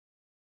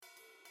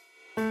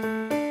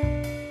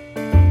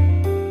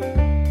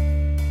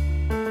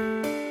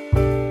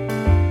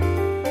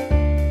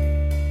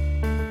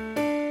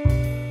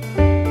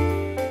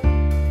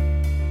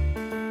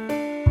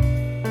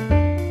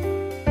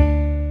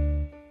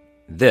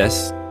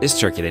This is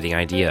Circulating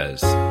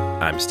Ideas.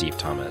 I'm Steve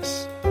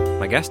Thomas.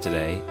 My guest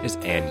today is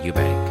Ann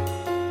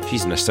Eubank.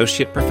 She's an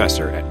associate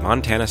professor at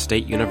Montana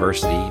State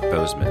University,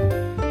 Bozeman,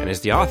 and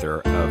is the author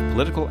of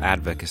Political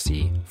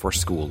Advocacy for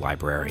School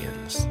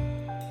Librarians.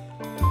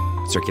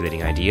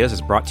 Circulating Ideas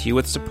is brought to you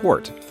with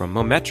support from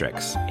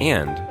Mometrics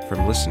and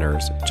from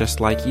listeners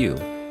just like you.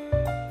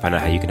 Find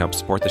out how you can help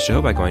support the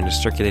show by going to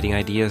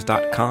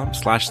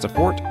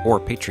circulatingideas.com/support or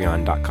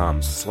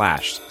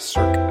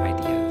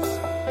patreon.com/circideas.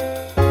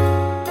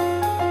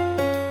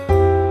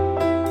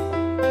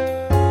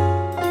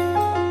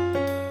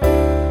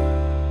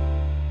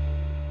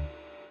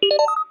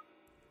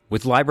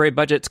 With library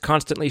budgets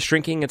constantly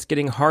shrinking, it's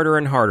getting harder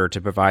and harder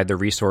to provide the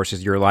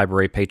resources your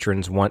library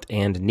patrons want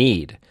and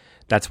need.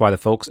 That's why the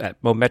folks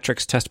at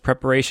Mometrics Test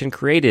Preparation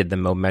created the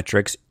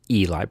Mometrics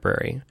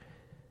eLibrary.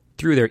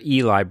 Through their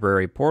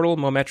eLibrary portal,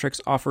 Mometrics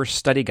offers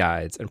study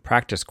guides and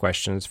practice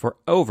questions for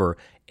over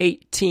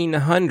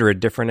 1,800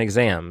 different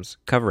exams,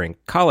 covering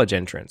college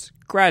entrance,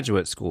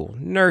 graduate school,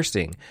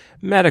 nursing,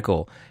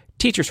 medical,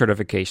 teacher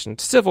certification,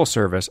 civil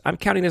service, I'm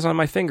counting this on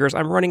my fingers,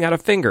 I'm running out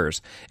of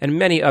fingers, and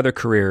many other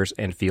careers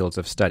and fields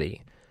of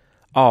study.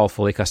 All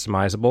fully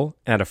customizable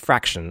and at a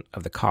fraction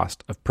of the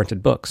cost of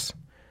printed books.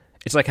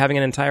 It's like having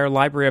an entire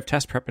library of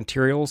test prep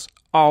materials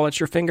all at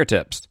your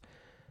fingertips.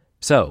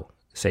 So,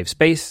 save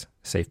space,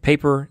 save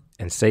paper,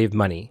 and save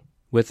money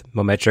with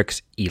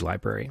Mometrics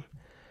eLibrary.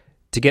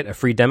 To get a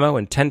free demo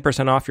and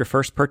 10% off your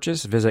first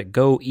purchase, visit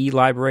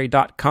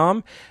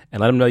goelibrary.com and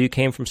let them know you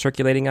came from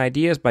Circulating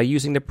Ideas by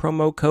using the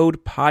promo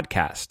code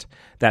PODCAST.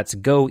 That's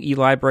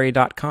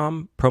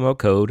goelibrary.com, promo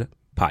code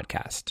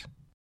PODCAST.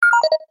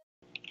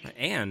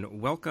 Ann,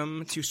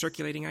 welcome to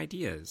Circulating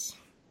Ideas.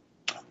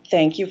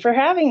 Thank you for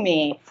having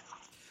me.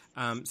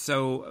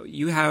 So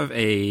you have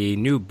a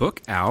new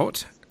book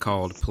out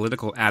called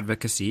Political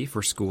Advocacy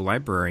for School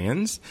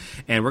Librarians,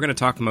 and we're going to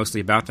talk mostly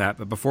about that.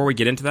 But before we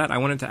get into that, I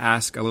wanted to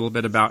ask a little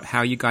bit about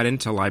how you got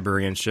into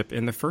librarianship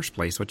in the first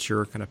place. What's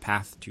your kind of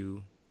path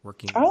to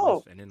working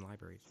with and in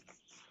libraries?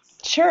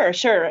 Sure.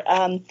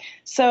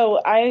 So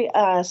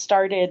I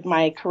started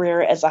my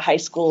career as a high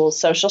school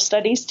social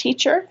studies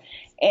teacher,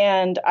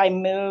 and I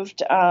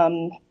moved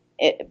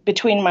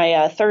between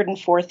my third and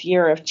fourth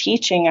year of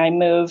teaching, I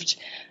moved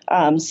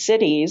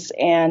cities,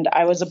 and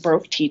I was a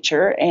broke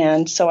teacher.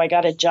 And so I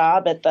got a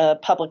job at the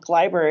public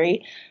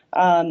library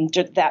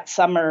that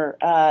summer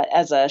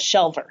as a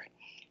shelver.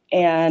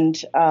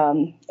 And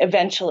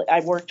eventually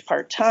I worked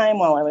part-time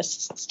while I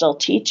was still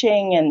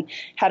teaching and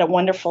had a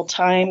wonderful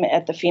time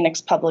at the Phoenix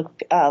Public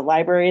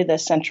Library, the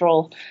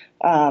central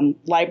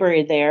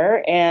library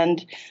there.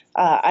 And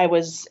I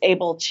was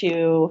able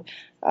to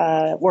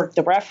work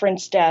the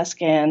reference desk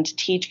and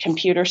teach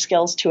computer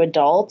skills to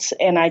adults.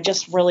 And I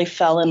just really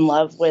fell in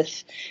love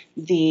with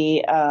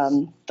the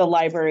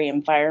library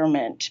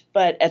environment.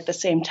 But at the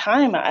same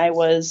time, I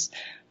was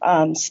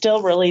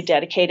still really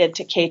dedicated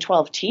to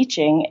K-12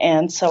 teaching.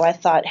 And so I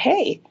thought,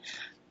 hey,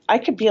 I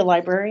could be a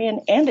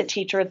librarian and a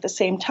teacher at the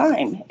same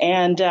time.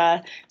 And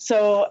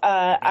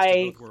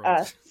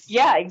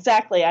yeah,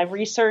 exactly. I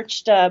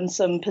researched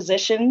some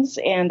positions,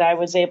 and I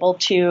was able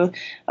to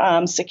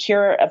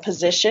secure a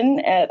position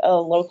at a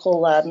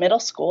local middle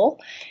school,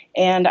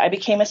 and I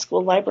became a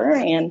school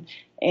librarian.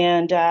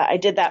 And I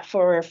did that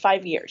for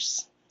 5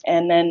 years.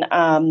 And then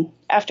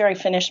after I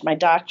finished my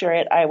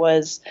doctorate, I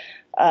was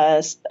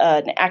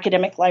an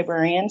academic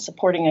librarian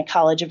supporting a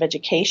college of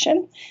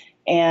education.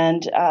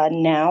 And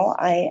now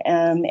I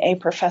am a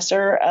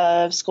professor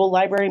of school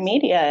library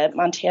media at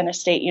Montana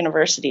State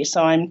University.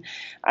 So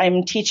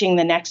I'm teaching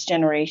the next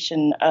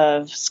generation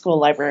of school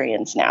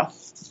librarians now.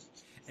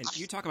 And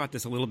you talk about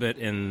this a little bit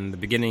in the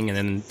beginning and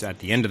then at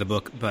the end of the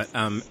book, but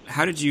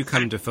how did you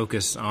come to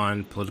focus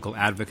on political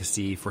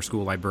advocacy for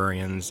school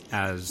librarians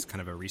as kind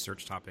of a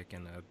research topic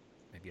and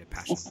maybe a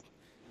passion?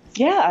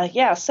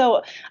 Yeah.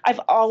 So I've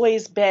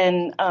always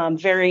been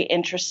very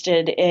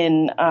interested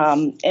in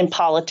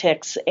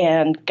politics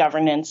and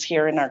governance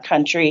here in our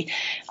country.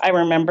 I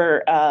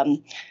remember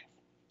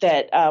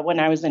that when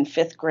I was in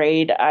fifth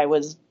grade, I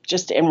was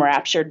just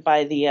enraptured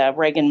by the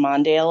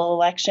Reagan-Mondale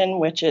election,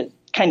 which it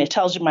kind of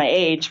tells you my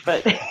age,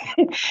 but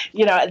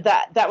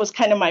that was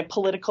kind of my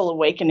political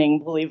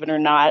awakening, believe it or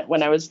not,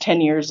 when I was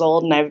 10 years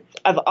old, and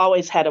I've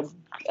always had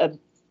a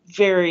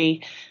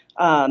very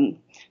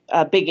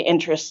big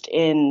interest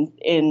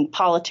in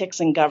politics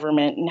and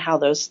government and how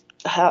those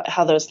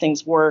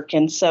things work.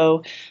 And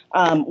so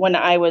when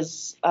I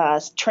was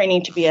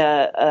training to be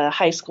a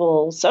high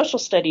school social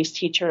studies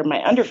teacher in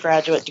my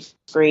undergraduate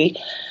degree,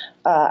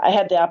 I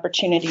had the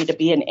opportunity to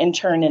be an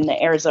intern in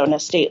the Arizona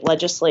State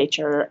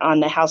Legislature on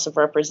the House of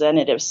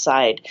Representatives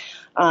side.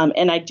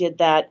 And I did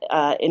that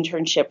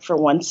internship for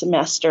one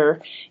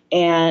semester,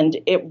 and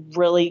it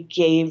really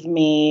gave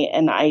me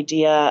an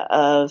idea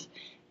of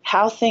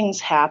how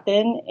things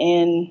happen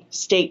in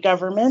state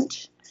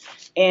government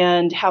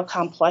and how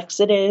complex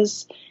it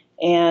is.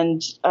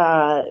 And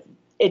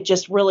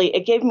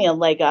it gave me a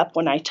leg up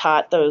when I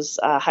taught those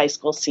high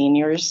school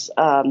seniors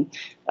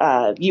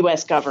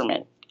U.S.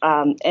 government.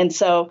 And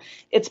so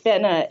it's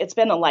been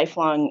a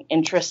lifelong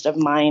interest of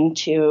mine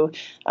to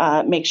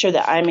make sure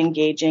that I'm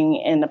engaging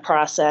in the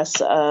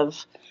process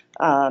of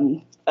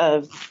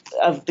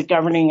the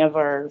governing of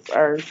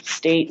our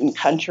state and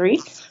country.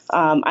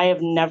 I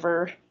have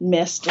never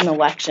missed an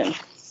election.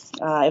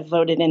 I've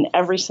voted in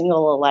every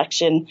single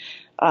election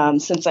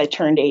since I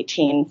turned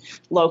 18,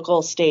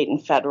 local, state,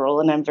 and federal,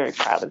 and I'm very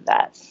proud of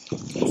that.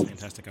 That's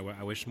fantastic.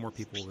 I wish more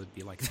people would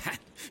be like that.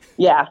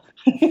 Yeah.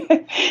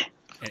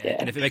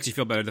 And if it makes you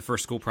feel better, the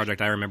first school project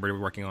I remember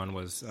working on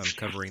was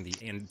covering the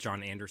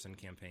John Anderson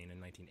campaign in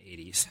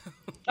 1980s.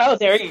 Oh,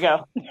 there you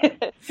go.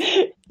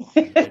 I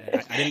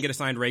didn't get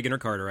assigned Reagan or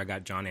Carter. I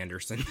got John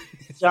Anderson.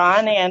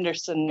 John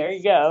Anderson. There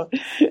you go.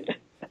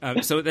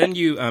 So then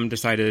you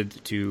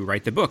decided to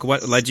write the book.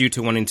 What led you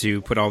to wanting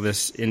to put all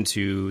this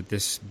into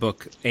this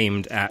book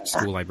aimed at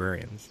school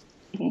librarians?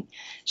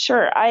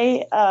 Sure.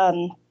 I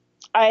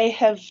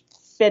have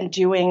been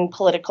doing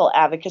political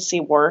advocacy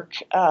work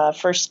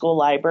for school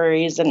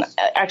libraries and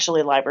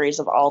actually libraries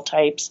of all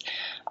types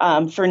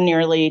for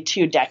nearly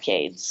 2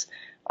 decades.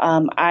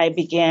 I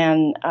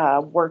began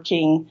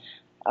working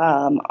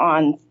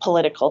on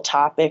political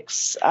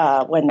topics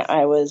when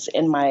I was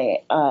in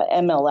my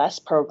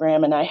MLS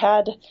program, and I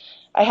had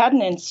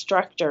an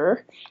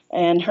instructor,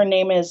 and her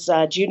name is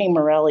Judy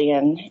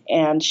Morellian,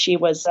 and she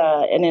was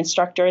an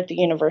instructor at the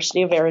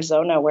University of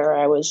Arizona where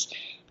I was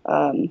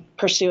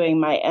pursuing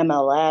my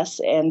MLS,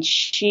 and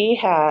she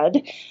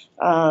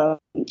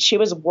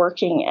was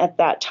working at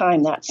that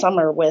time, that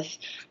summer, with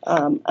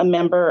a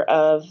member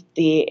of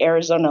the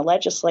Arizona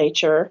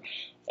legislature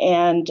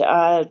and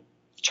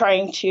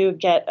trying to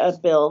get a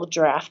bill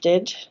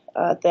drafted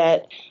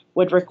that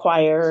would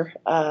require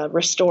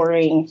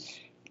restoring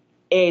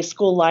a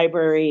school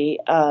library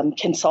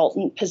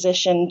consultant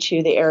position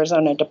to the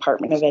Arizona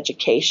Department of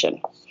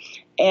Education.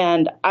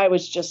 And I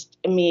was just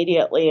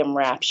immediately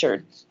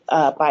enraptured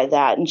by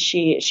that. And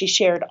she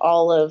shared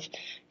all of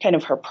kind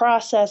of her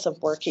process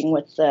of working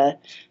with the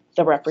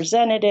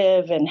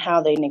representative and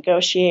how they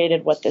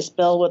negotiated what this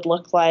bill would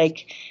look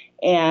like.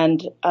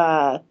 And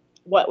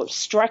what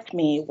struck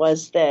me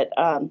was that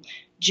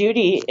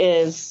Judy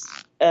is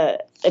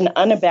an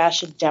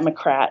unabashed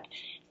Democrat,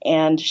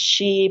 and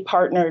she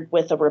partnered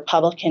with a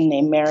Republican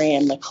named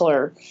Marion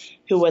McClure,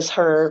 who was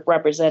her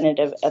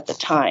representative at the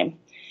time.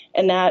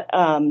 And that,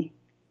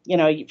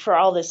 for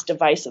all this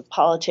divisive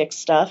politics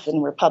stuff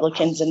and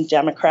Republicans and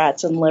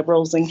Democrats and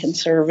liberals and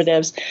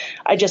conservatives,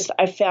 I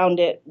found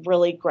it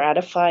really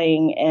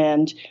gratifying,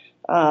 and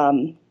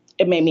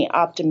it made me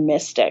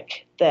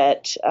optimistic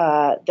that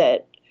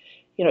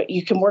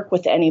you can work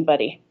with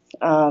anybody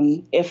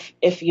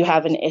if you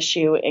have an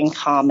issue in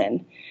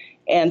common.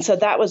 And so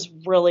that was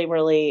really,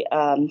 really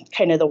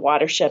kind of the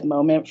watershed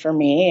moment for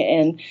me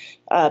in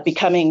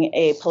becoming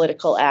a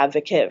political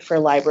advocate for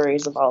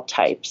libraries of all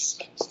types.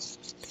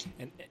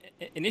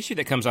 An issue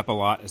that comes up a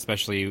lot,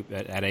 especially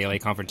at ALA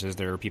conferences,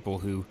 there are people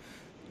who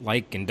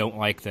like and don't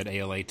like that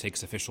ALA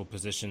takes official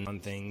position on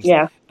things.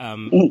 Yeah.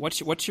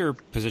 What's your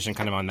position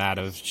kind of on that,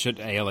 of should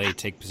ALA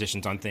take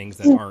positions on things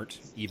that aren't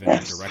even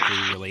directly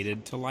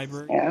related to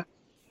library?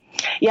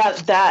 Yeah,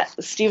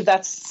 Steve,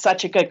 that's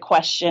such a good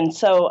question.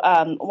 So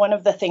one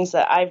of the things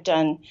that I've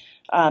done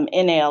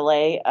in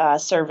ALA,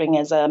 serving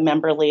as a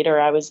member leader,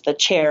 I was the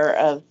chair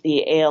of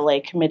the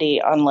ALA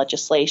Committee on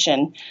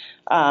Legislation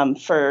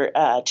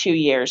for 2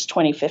 years,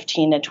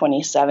 2015 to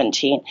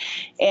 2017.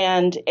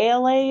 And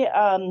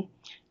ALA,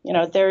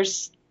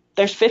 there's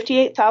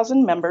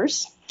 58,000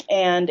 members,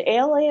 and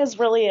ALA is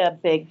really a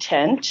big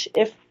tent,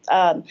 if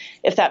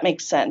that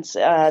makes sense.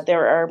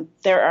 There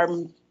are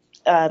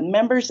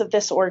members of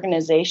this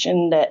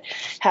organization that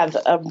have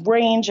a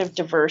range of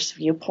diverse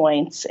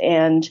viewpoints,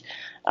 and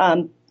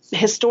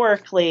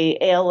historically,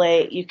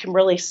 ALA, you can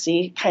really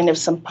see kind of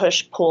some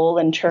push-pull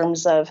in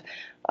terms of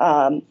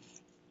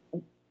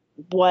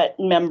what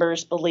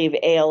members believe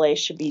ALA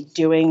should be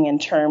doing in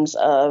terms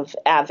of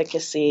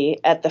advocacy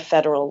at the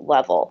federal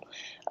level.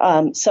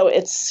 So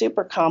it's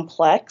super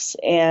complex,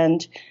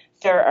 and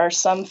there are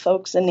some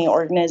folks in the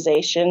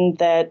organization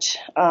that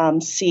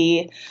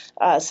see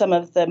some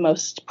of the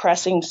most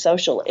pressing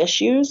social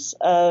issues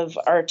of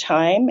our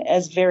time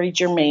as very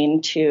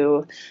germane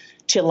to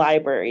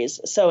libraries.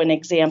 So an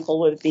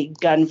example would be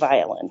gun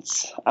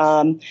violence.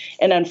 And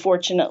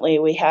unfortunately,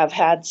 we have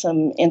had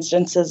some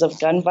instances of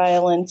gun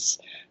violence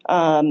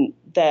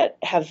that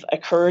have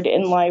occurred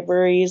in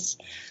libraries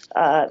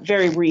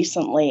very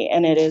recently,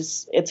 and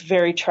it's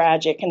very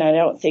tragic. And I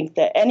don't think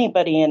that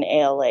anybody in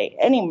ALA,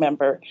 any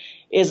member,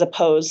 is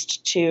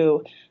opposed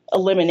to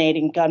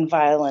eliminating gun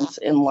violence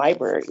in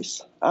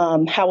libraries.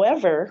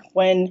 However,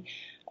 when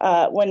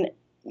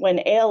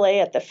ALA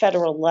at the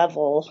federal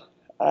level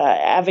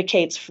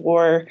advocates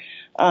for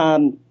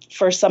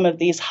some of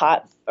these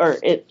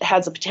it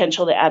has the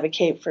potential to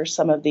advocate for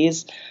some of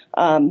these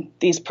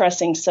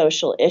pressing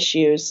social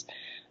issues,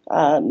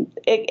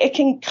 it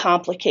can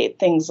complicate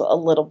things a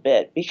little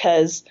bit,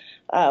 because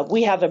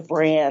we have a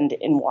brand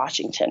in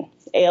Washington.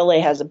 ALA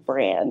has a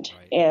brand,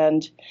 right.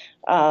 And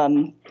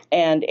and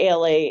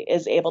ALA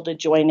is able to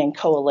join in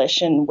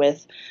coalition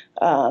with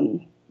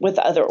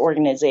other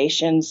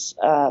organizations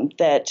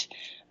that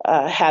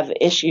have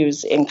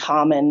issues in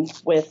common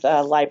with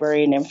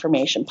library and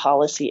information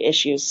policy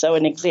issues. So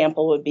an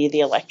example would be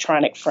the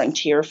Electronic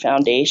Frontier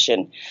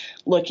Foundation,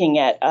 looking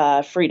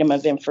at freedom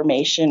of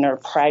information or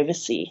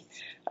privacy.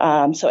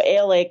 So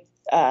ALA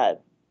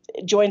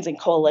joins in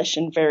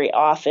coalition very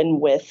often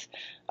with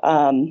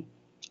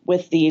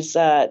these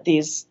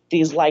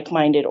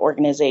like-minded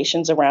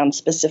organizations around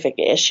specific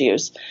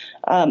issues.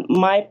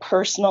 My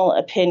personal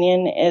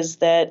opinion is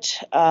that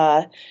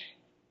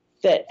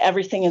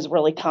everything is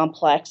really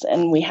complex,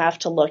 and we have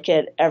to look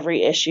at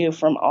every issue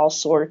from all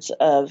sorts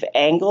of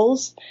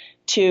angles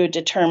to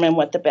determine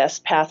what the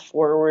best path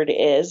forward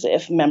is.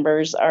 If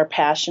members are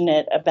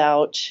passionate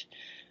about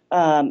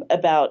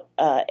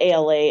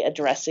ALA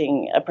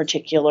addressing a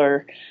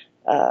particular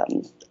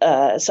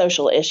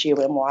social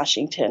issue in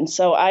Washington.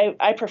 So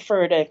I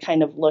prefer to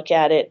kind of look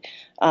at it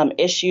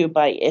issue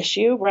by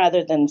issue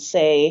rather than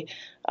say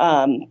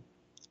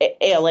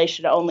ALA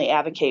should only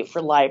advocate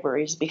for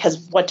libraries, because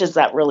what does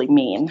that really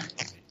mean?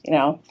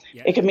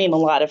 It could mean a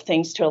lot of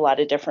things to a lot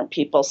of different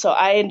people. So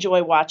I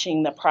enjoy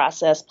watching the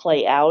process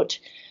play out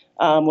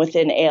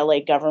within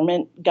ALA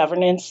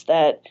governance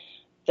that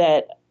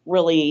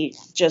really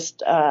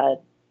just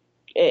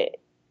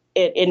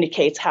it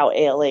indicates how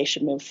ALA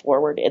should move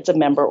forward. It's a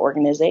member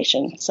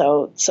organization,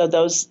 so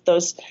those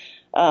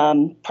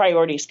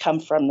priorities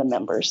come from the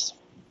members.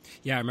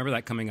 Yeah, I remember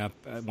that coming up.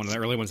 One of the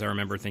early ones I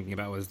remember thinking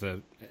about was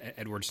the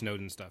Edward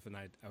Snowden stuff, and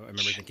I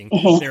remember thinking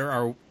there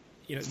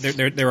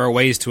are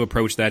ways to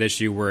approach that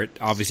issue where it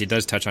obviously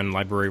does touch on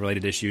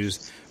library-related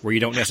issues, where you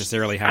don't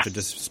necessarily have to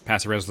just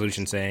pass a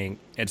resolution saying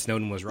Ed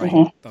Snowden was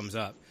right, thumbs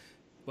up,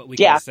 but we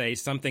can say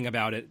something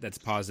about it that's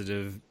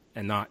positive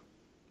and not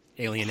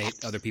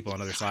alienate other people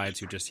on other sides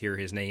who just hear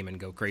his name and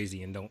go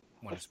crazy and don't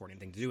want to support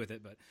anything to do with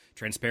it. But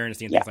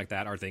transparency and things like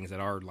that are things that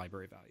are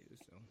library values.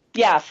 So.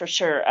 Yeah, for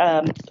sure.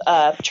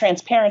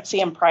 Transparency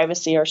and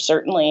privacy are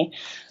certainly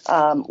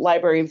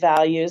library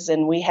values,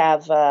 and we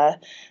have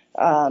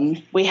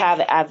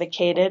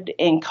advocated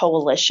in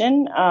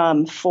coalition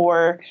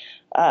for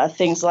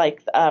things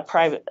like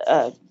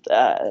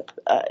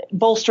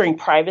bolstering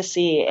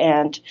privacy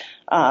and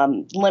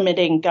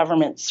limiting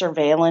government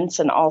surveillance,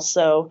 and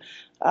also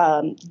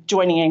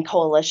joining in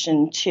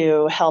coalition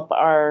to help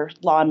our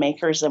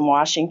lawmakers in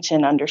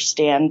Washington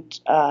understand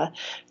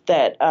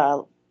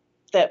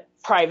that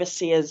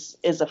privacy is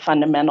a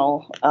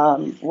fundamental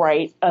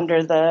right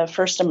under the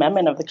First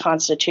Amendment of the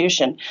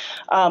Constitution.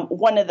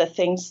 One of the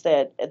things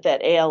that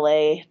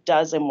ALA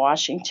does in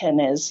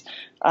Washington is,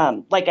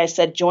 like I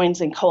said,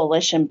 joins in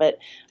coalition, but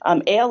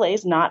ALA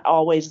is not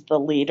always the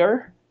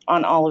leader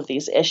on all of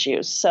these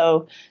issues.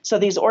 So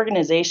these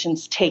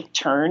organizations take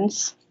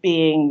turns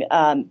being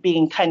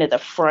kind of the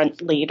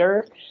front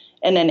leader,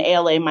 and then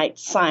ALA might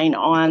sign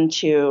on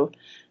to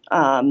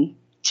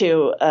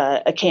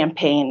a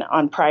campaign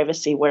on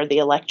privacy where the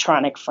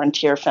Electronic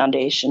Frontier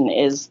Foundation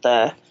is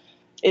the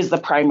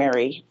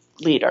primary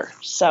leader.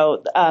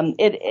 So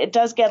it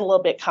does get a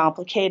little bit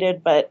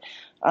complicated, but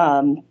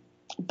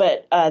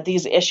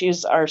these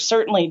issues are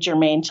certainly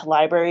germane to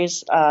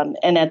libraries,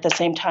 and at the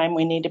same time,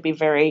 we need to be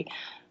very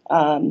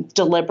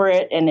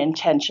deliberate and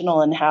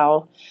intentional in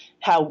how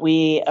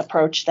we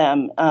approach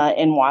them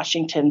in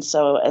Washington,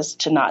 so as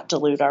to not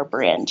dilute our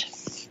brand.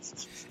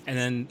 And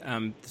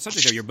then the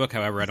subject of your book,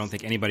 however, I don't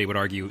think anybody would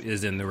argue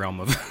is in the realm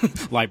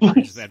of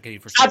libraries, advocating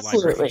for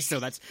libraries. So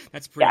that's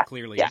pretty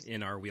clearly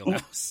in our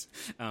wheelhouse.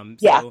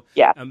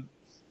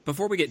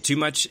 Before we get too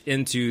much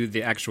into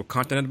the actual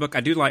content of the book,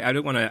 I do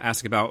want to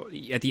ask about,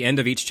 at the end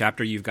of each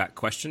chapter, you've got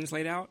questions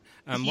laid out.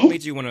 What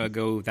made you want to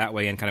go that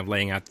way and kind of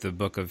laying out the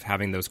book of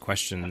having those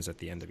questions at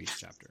the end of each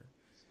chapter?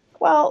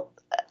 Well,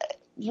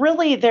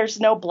 really, there's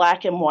no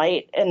black and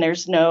white, and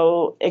there's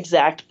no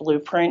exact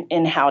blueprint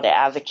in how to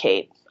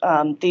advocate.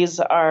 These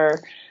are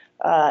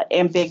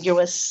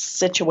ambiguous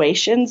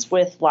situations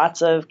with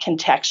lots of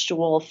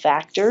contextual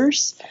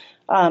factors.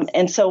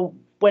 And so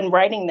when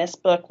writing this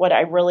book, what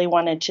I really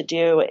wanted to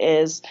do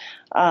is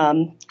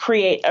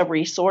create a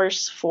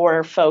resource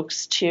for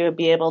folks to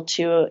be able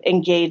to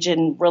engage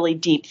in really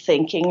deep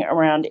thinking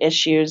around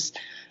issues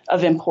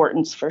of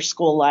importance for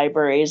school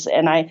libraries.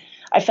 And I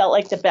felt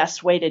like the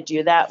best way to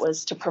do that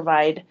was to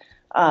provide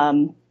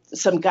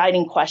some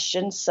guiding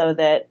questions so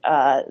that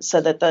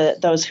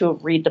those who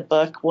read the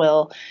book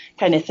will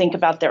kind of think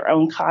about their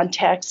own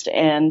context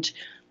and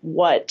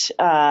what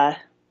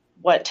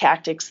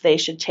tactics they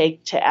should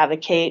take to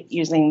advocate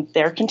using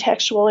their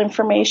contextual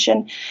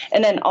information.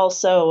 And then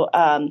also,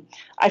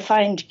 I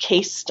find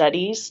case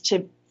studies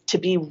to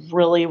be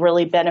really,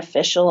 really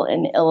beneficial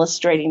in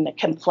illustrating the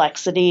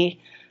complexity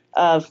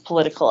of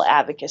political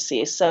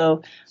advocacy.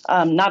 So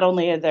not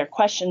only are there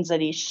questions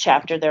at each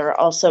chapter, there are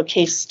also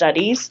case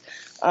studies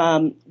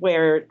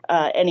where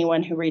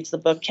anyone who reads the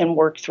book can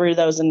work through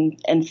those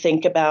and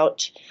think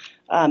about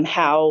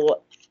how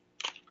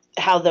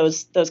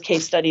those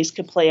case studies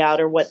could play out,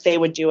 or what they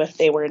would do if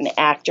they were an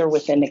actor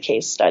within the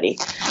case study.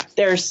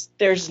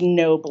 there's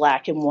no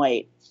black and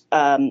white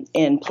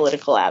in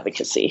political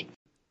advocacy.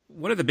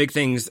 One of the big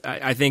things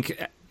I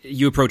think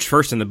you approach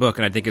first in the book,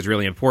 and I think is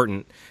really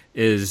important,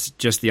 is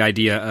just the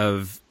idea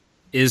of,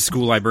 is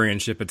school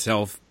librarianship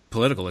itself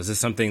political? Is this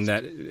something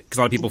that, because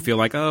a lot of people feel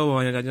like, oh,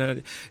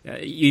 you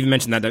even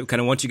mentioned that kind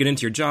of once you get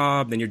into your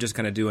job, then you're just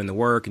kind of doing the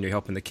work and you're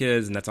helping the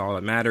kids and that's all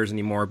that matters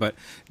anymore. But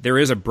there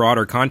is a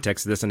broader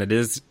context to this, and it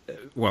is,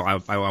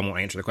 well, I won't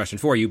answer the question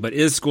for you, but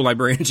is school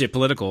librarianship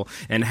political,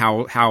 and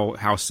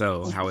how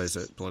so? How is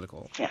it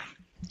political? Yeah,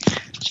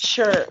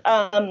 sure.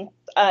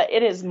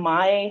 It is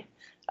my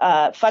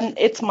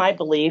it's my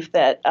belief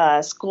that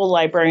school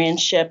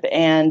librarianship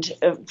and,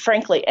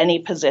 frankly, any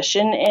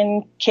position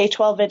in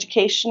K-12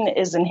 education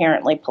is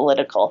inherently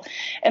political.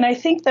 And I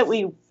think that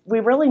we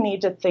really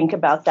need to think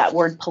about that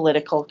word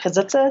political, because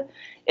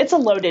it's a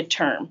loaded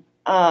term.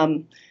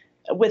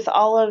 With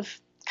all of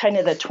kind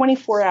of the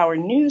 24-hour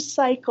news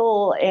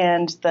cycle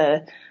and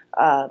the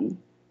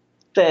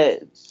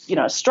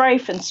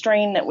strife and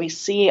strain that we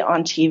see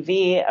on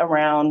TV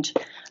around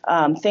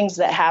things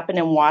that happen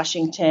in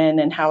Washington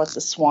and how it's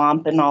a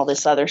swamp and all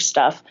this other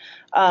stuff,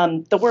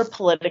 the word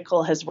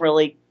political has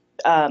really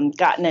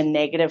gotten a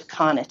negative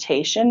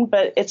connotation,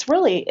 but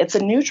it's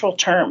a neutral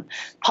term.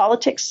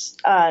 Politics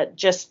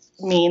just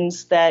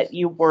means that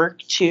you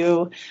work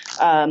to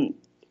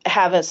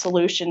have a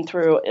solution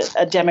through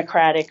a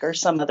democratic or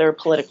some other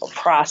political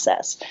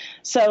process.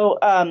 So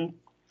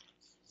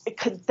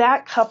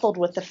that, coupled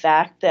with the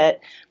fact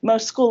that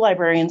most school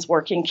librarians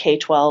work in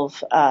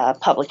K-12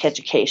 public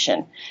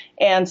education.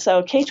 And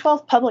so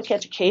K-12 public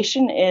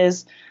education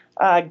is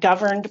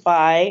governed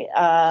by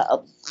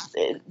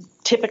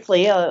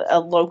typically a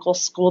local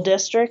school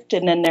district,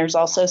 and then there's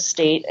also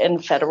state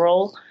and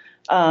federal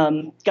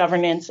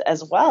governance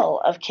as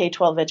well of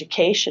K-12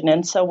 education.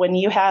 And so when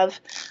you have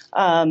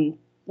the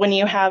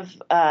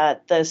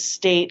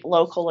state,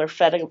 local, or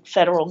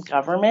federal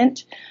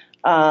government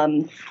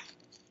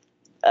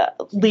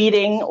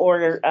leading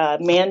or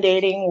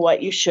mandating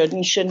what you should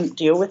and shouldn't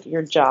do with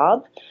your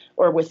job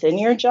or within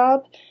your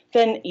job,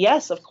 then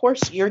yes, of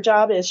course, your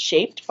job is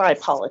shaped by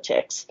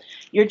politics.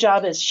 Your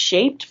job is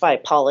shaped by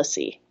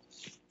policy.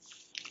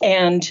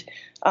 And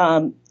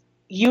I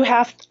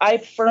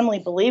firmly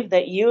believe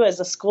that you as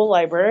a school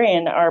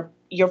librarian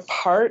you're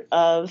part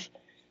of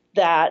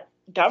that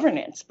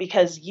governance,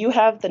 because you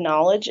have the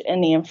knowledge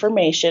and the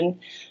information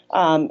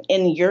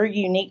in your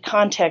unique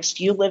context.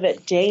 You live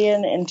it day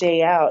in and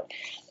day out,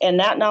 and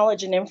that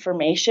knowledge and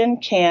information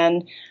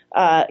can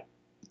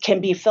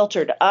be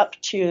filtered up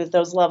to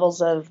those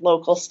levels of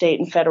local, state,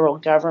 and federal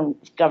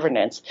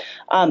governance.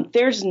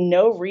 There's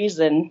no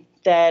reason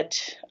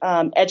that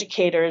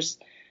educators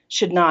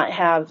should not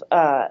have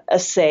a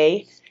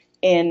say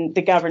in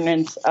the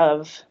governance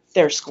of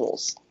their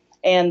schools.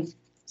 And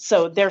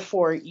so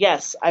therefore,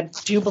 yes, I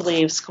do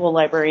believe school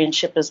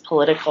librarianship is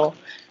political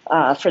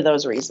for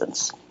those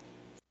reasons.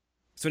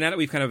 So now that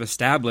we've kind of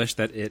established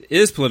that it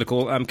is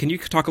political, can you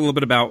talk a little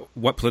bit about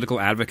what political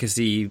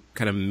advocacy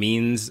kind of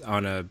means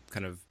on a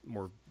kind of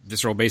more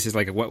visceral basis?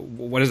 Like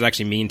what does it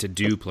actually mean to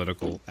do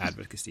political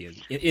advocacy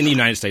in the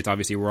United States?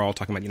 Obviously, we're all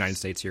talking about the United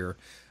States here.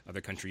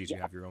 Other countries, you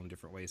have your own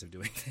different ways of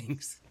doing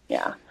things.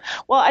 Yeah.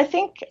 Well, I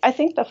think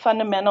the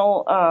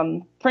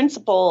fundamental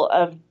principle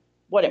of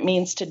what it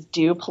means to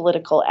do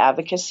political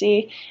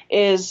advocacy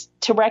is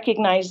to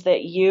recognize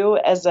that you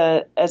as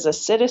a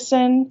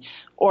citizen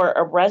or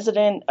a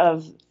resident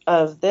of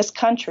this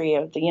country,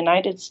 of the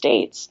United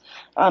States,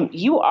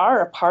 you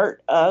are a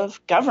part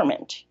of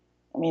government.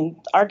 I mean,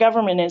 our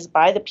government is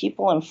by the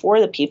people and for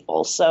the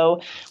people.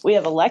 So we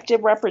have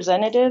elected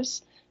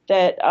representatives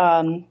that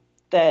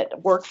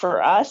work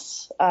for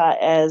us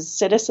as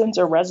citizens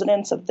or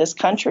residents of this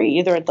country,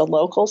 either at the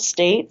local,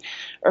 state,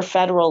 or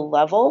federal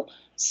level.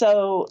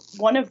 So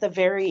one of the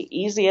very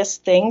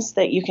easiest things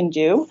that you can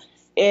do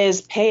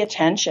is pay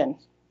attention.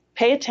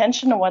 Pay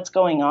attention to what's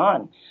going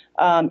on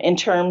in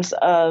terms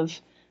of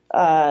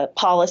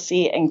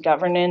policy and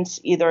governance,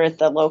 either at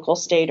the local,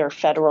 state, or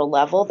federal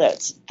level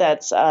that's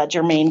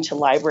germane to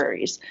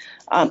libraries.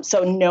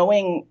 So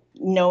knowing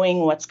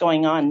what's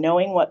going on,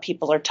 knowing what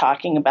people are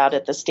talking about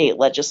at the state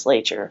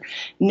legislature,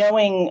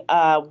 knowing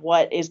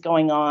what is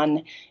going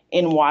on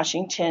in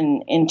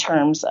Washington in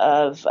terms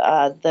of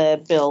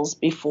the bills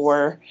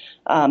before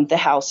the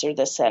House or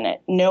the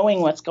Senate,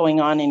 knowing what's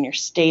going on in your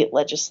state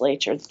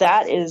legislature,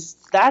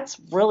 that's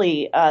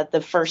really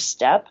the first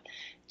step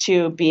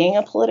to being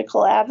a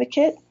political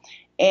advocate,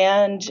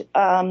 and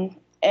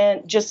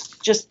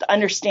just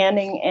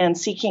understanding and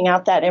seeking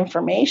out that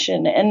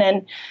information, and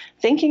then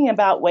thinking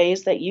about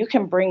ways that you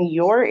can bring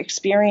your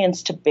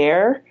experience to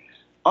bear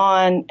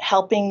on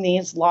helping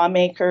these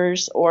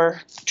lawmakers or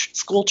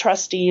school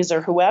trustees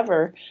or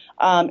whoever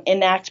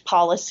enact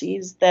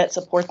policies that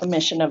support the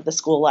mission of the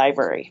school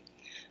library.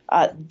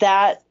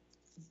 That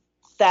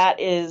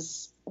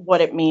is what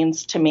it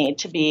means to me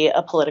to be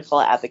a political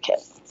advocate.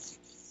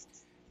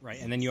 Right.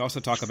 And then you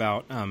also talk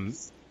about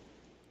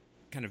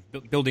kind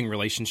of building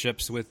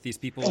relationships with these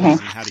people and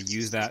how to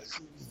use that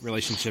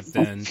relationship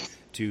then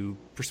to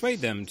persuade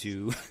them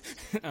to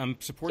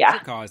support your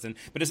cause.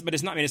 But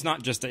it's not. I mean, it's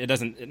not just.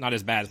 Not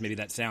as bad as maybe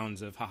that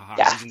sounds of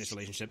using this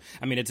relationship.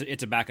 I mean,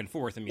 it's a back and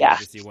forth. I mean,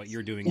 obviously, what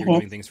you're doing, you're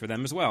doing things for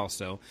them as well.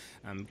 So,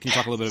 can you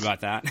talk a little bit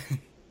about that?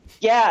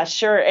 Yeah,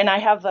 sure. And I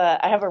have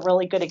a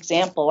really good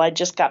example. I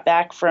just got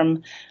back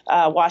from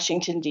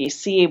Washington,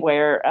 D.C.,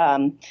 where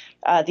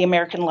the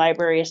American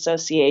Library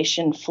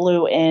Association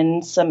flew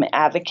in some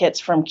advocates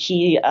from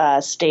key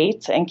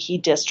states and key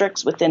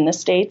districts within the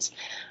states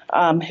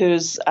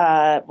whose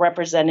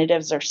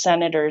representatives or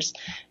senators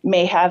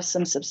may have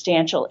some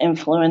substantial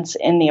influence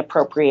in the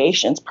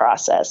appropriations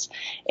process.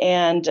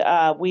 And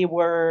we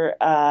were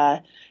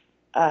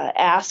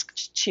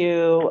asked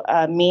to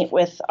meet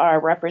with our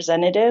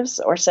representatives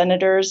or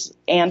senators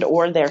and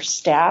or their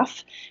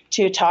staff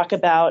to talk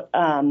about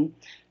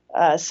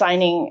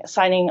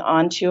signing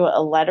onto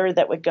a letter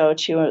that would go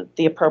to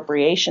the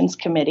Appropriations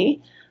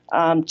Committee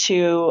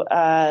to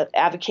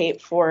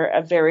advocate for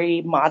a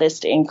very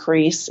modest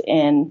increase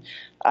in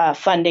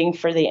funding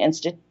for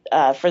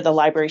the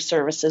Library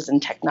Services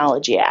and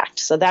Technology Act.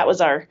 So that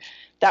was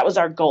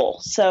our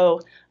goal.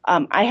 So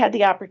I had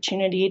the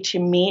opportunity to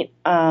meet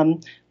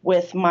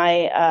with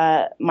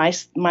my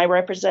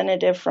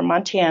representative from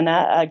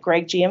Montana,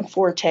 Greg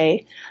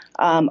Gianforte.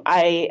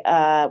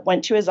 I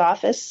went to his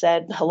office,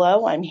 said,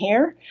 "Hello, I'm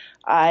here."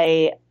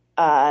 I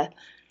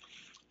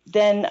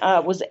then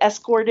was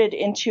escorted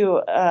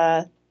into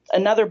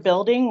another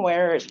building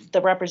where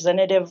the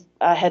representative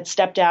had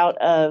stepped out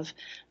of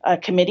a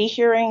committee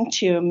hearing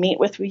to meet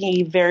with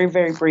me very,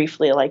 very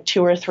briefly, like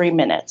 2 or 3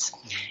 minutes.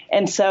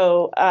 And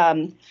so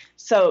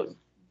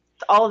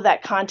all of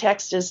that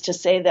context is to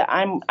say that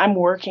I'm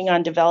working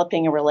on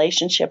developing a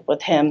relationship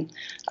with him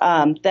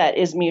that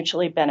is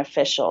mutually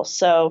beneficial.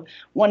 So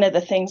one of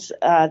the things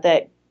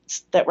that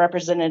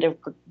Representative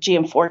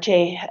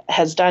Gianforte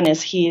has done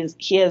is he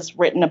has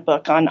written a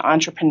book on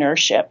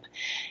entrepreneurship.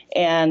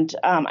 And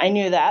I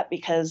knew that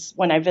because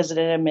when I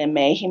visited him in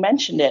May, he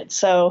mentioned it.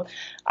 So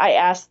I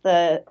asked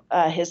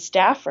his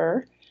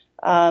staffer,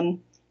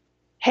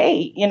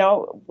 hey,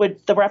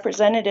 would the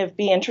representative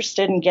be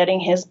interested in getting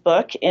his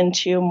book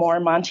into more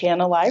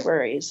Montana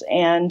libraries?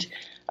 And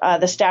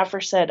the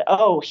staffer said,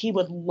 oh, he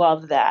would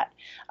love that.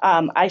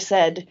 I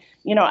said,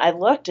 I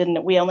looked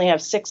and we only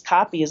have 6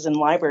 copies in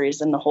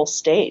libraries in the whole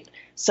state.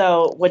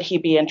 So would he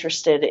be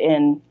interested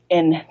in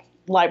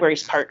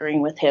libraries partnering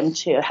with him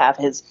to have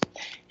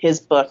his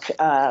book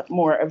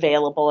more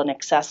available and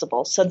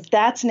accessible? So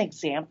that's an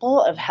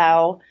example of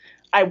how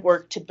I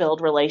work to build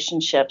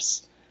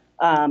relationships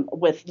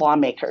with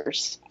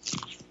lawmakers.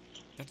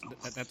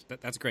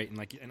 That's great, and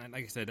like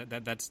I said,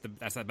 that's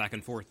that back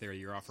and forth there.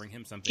 You're offering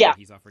him something, and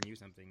he's offering you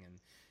something, and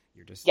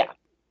you're just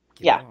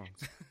along.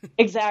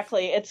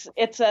 Exactly.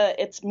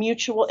 It's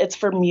mutual. It's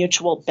for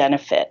mutual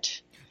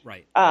benefit.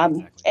 Right.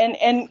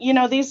 Exactly.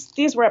 And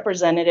these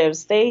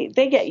representatives they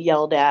get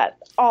yelled at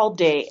all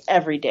day,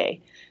 every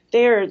day.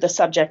 They're the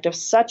subject of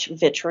such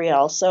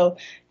vitriol. So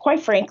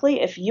quite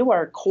frankly, if you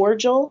are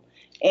cordial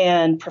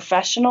and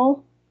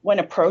professional when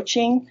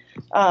approaching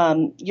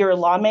your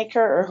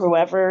lawmaker or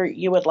whoever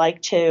you would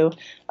like to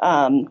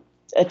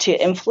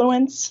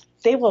influence,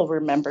 they will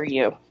remember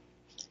you.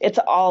 It's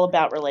all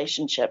about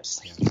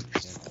relationships.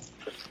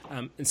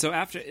 Yeah. And so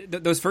after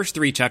those first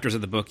 3 chapters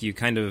of the book, you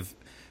kind of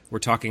were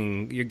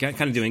talking, you're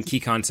kind of doing key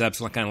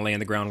concepts, like kind of laying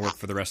the groundwork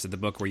for the rest of the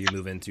book where you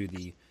move into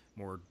the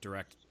more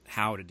direct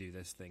how to do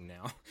this thing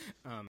now.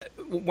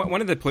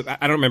 One of the,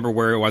 I don't remember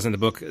where it was in the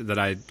book that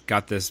I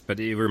got this, but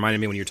it reminded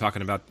me when you were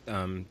talking about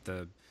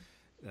the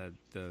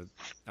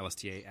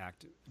LSTA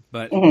Act.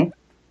 But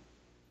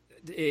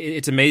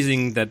it's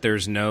amazing that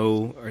there's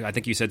no, or I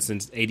think you said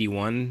since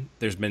 1981,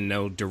 there's been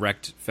no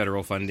direct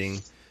federal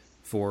funding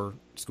for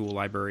school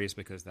libraries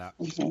because that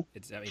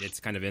it's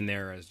kind of in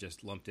there as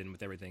just lumped in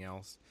with everything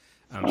else.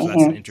 So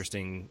that's an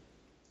interesting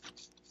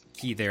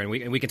key there, and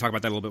we can talk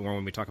about that a little bit more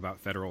when we talk about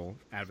federal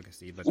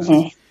advocacy. But that's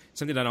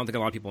something that I don't think a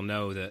lot of people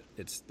know, that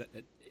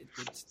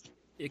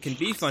it can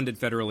be funded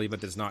federally,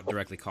 but it's not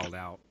directly called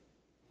out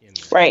in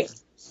there.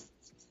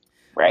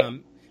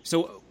 Right.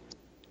 So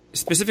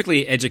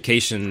specifically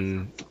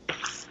education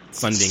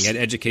funding,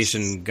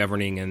 education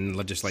governing and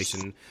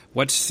legislation,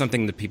 what's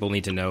something that people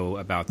need to know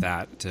about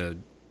that to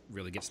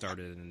really get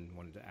started and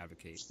wanted to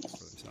advocate for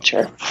themselves?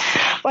 Sure.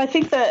 Well, I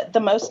think the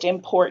most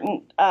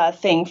important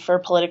thing for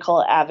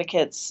political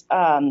advocates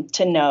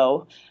to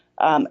know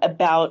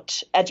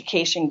about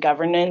education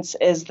governance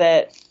is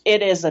that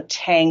it is a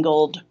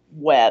tangled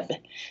web.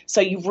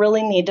 So you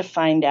really need to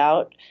find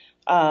out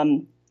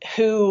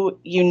who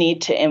you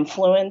need to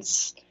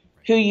influence,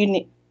 who you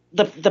need,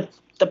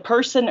 the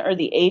person or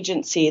the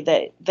agency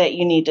that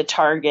you need to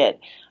target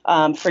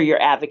for your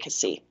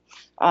advocacy.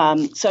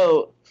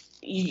 So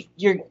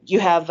you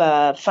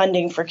have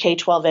funding for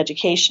K-12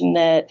 education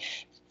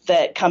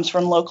that comes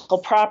from local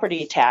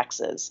property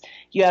taxes.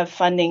 You have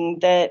funding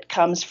that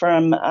comes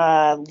from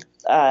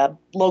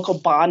local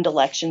bond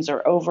elections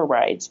or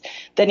overrides.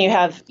 Then you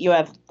have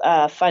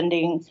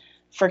funding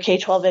for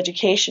K-12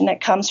 education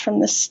that comes from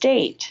the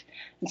state.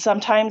 And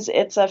sometimes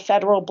it's a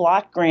federal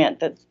block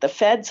grant that the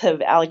feds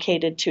have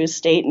allocated to a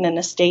state, and then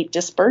the state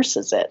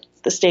disperses it.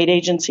 The state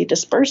agency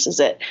disperses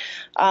it.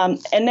 And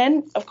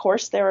then, of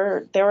course,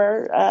 there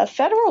are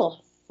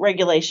federal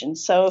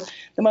regulations. So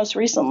the most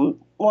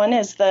recent one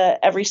is the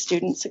Every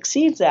Student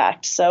Succeeds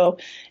Act. So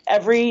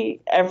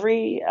every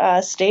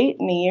state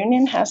in the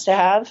union has to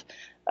have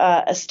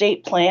a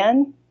state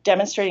plan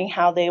demonstrating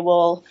how they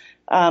will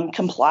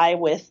comply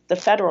with the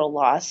federal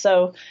law.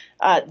 So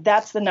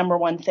that's the number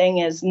one thing,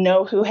 is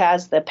know who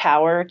has the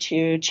power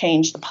to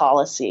change the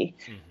policy,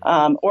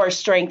 or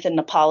strengthen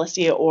the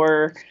policy,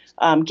 or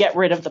get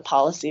rid of the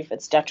policy if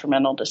it's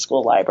detrimental to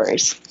school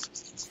libraries.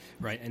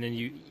 Right, and then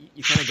you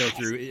kind of go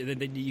through,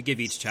 then you give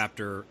each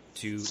chapter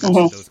to each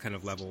of those kind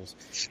of levels.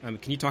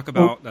 Can you talk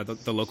about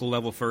the local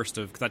level first?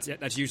 Because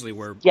that's usually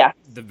where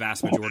the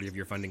vast majority of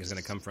your funding is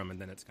going to come from, and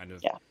then it's kind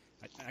of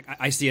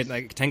I see it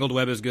like Tangled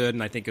Web is good,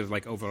 and I think of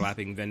like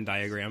overlapping Venn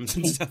diagrams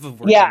and stuff of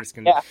where things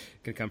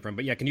can come from.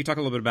 But can you talk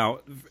a little bit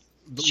about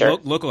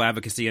local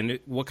advocacy and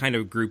what kind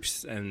of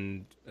groups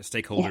and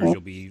stakeholders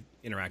you'll be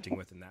interacting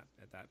with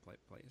at that place?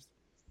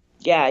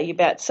 Yeah, you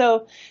bet.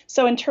 So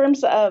in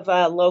terms of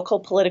local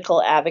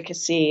political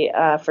advocacy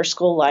for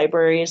school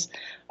libraries,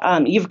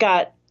 you've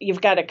got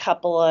a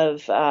couple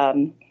of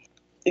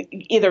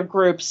either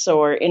groups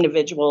or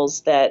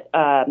individuals that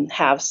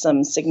have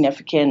some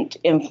significant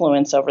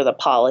influence over the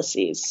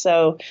policies.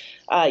 So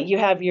you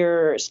have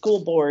your school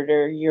board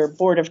or your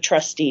board of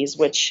trustees,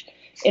 which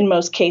in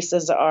most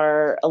cases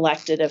are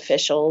elected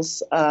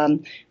officials.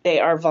 They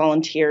are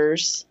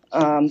volunteers.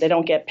 They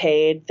don't get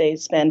paid. They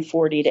spend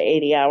 40 to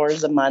 80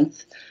 hours a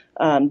month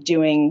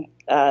doing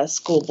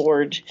school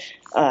board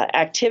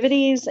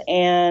activities,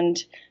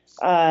 and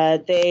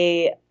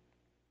they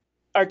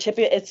are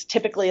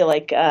typically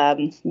like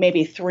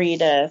maybe 3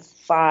 to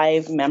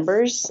 5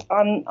 members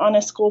on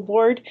a school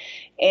board.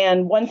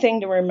 And one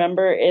thing to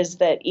remember is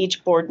that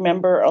each board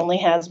member only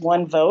has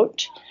one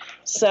vote.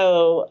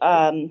 So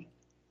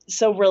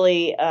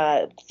really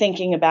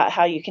thinking about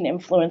how you can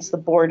influence the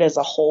board as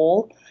a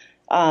whole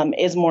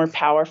is more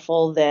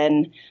powerful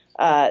than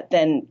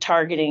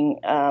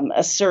targeting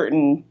a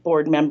certain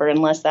board member,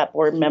 unless that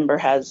board member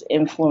has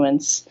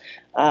influence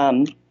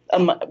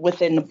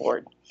within the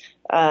board.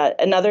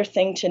 Another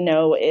thing to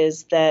know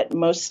is that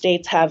most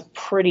states have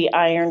pretty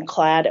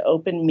ironclad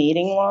open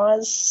meeting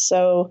laws.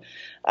 So,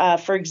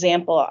 for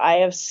example, I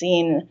have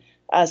seen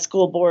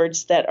school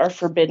boards that are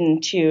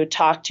forbidden to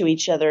talk to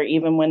each other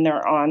even when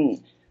they're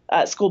on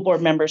school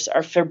board members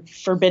are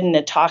forbidden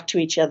to talk to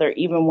each other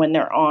even when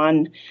they're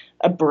on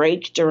a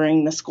break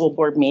during the school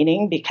board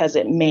meeting, because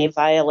it may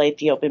violate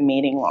the open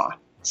meeting law.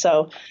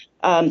 So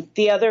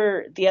the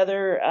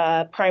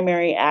other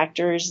primary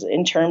actors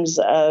in terms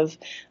of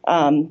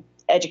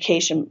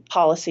education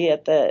policy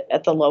at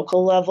the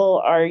local level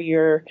are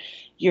your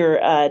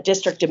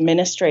district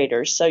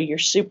administrators. So your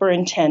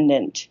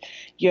superintendent,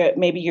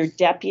 maybe your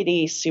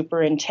deputy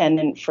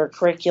superintendent for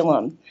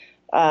curriculum.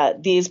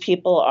 These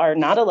people are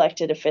not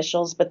elected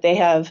officials, but they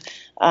have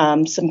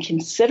some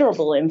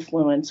considerable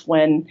influence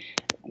when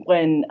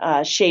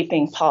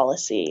shaping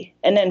policy.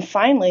 And then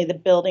finally, the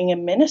building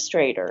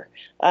administrator.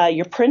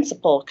 Your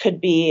principal could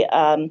be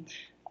an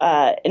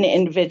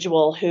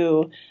individual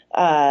who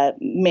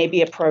may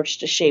be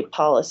approached to shape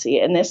policy.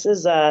 And this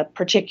is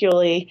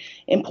particularly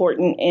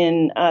important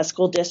in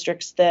school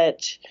districts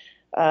that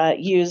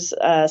use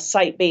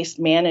site-based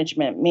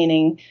management,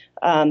 meaning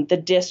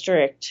the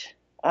district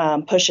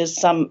pushes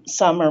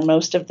some or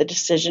most of the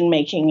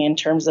decision-making in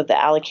terms of the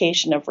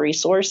allocation of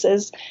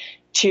resources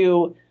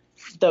to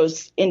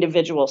those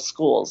individual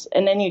schools.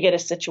 And then you get a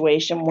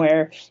situation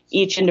where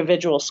each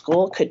individual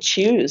school could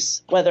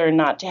choose whether or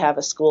not to have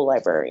a school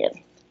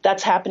librarian.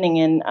 That's happening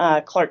in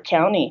Clark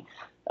County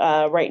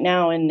right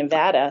now in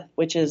Nevada,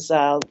 which is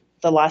the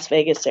Las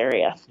Vegas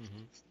area.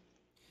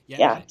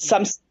 Mm-hmm.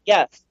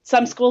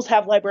 Some schools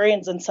have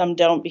librarians and some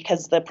don't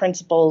because the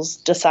principals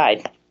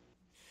decide.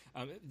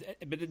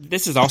 But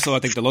this is also, I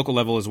think, the local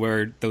level is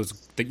where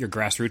your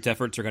grassroots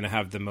efforts are going to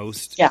have the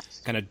most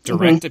kind of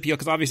direct appeal.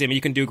 Because obviously,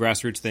 you can do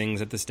grassroots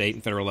things at the state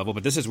and federal level,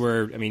 but this is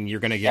where, you're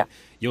going to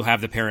you'll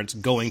have the parents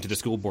going to the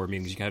school board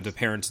meetings. You can have the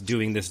parents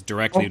doing this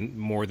directly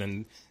more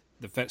than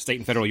the state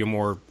and federal. You're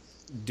more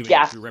doing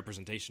it through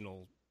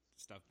representational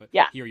stuff. But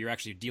here you're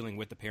actually dealing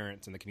with the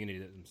parents and the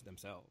community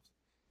themselves.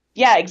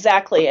 Yeah,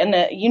 exactly. And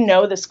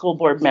the school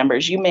board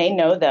members, you may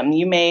know them.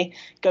 You may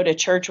go to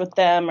church with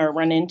them or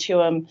run into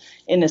them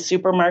in the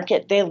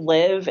supermarket. They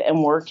live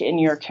and work in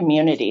your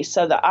community.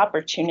 So the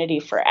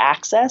opportunity for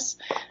access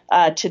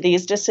to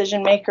these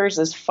decision makers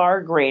is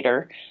far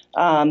greater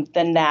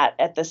than that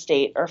at the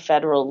state or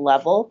federal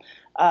level.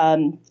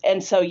 And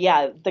so,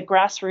 the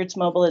grassroots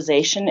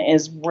mobilization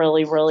is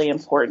really, really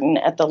important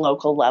at the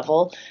local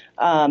level.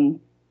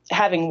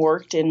 Having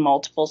worked in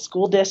multiple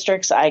school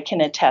districts, I can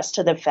attest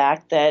to the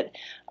fact that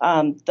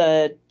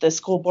the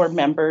school board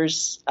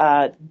members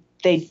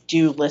they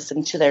do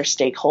listen to their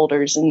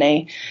stakeholders, and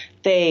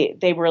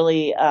they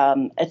really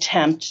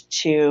attempt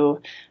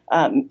to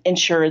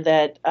ensure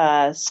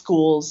that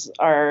schools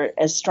are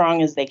as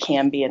strong as they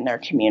can be in their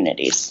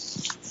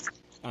communities.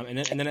 And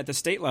then at the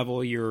state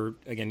level, you're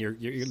kind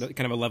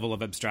of a level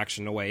of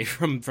abstraction away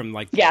from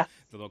like Yeah.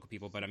 the local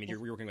people. But I mean, you're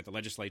working with the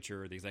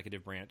legislature, the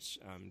executive branch.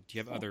 Do you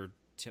have other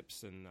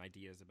tips and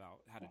ideas about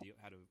how to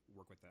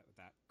work with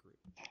that group?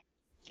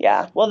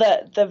 Yeah. Well,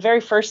 the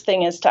very first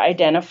thing is to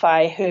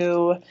identify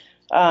who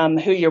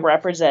your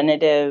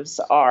representatives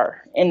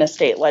are in the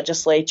state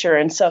legislature,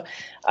 and so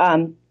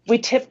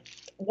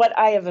what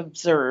I have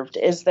observed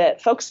is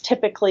that folks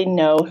typically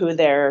know who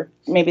their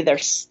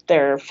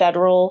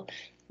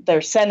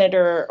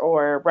senator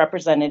or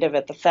representative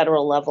at the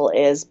federal level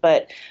is,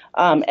 but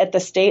at the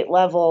state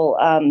level,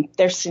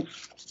 there's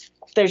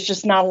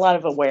just not a lot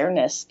of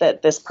awareness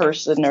that this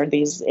person or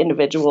these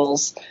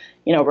individuals,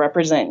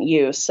 represent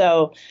you.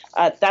 So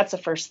that's the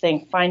first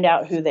thing. Find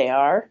out who they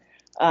are,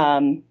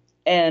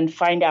 and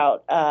find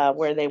out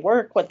where they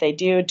work, what they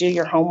do. Do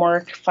your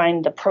homework.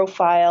 Find the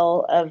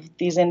profile of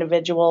these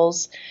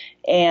individuals,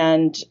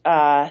 and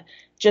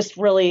just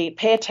really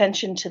pay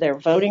attention to their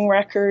voting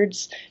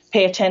records.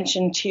 Pay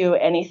attention to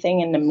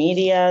anything in the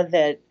media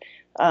that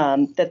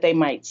they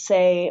might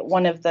say.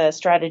 One of the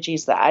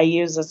strategies that I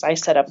use is I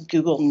set up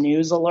Google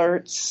News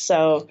alerts.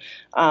 So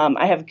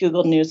I have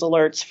Google News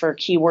alerts for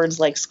keywords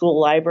like school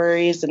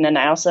libraries, and then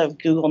I also have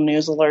Google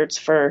News alerts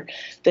for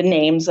the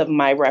names of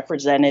my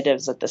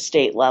representatives at the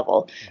state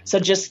level. So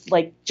just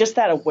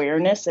that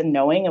awareness and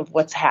knowing of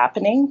what's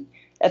happening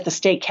at the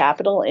state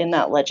capitol in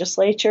that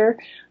legislature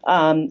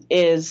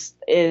is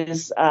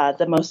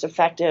the most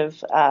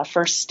effective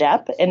first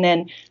step. And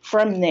then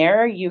from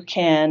there, you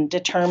can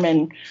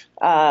determine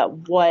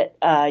what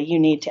you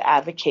need to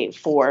advocate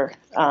for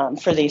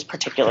these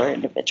particular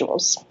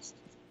individuals.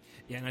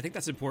 Yeah, and I think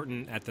that's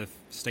important at the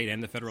state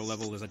and the federal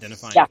level, is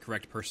identifying Yeah. the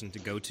correct person to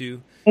go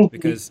to.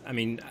 Because, I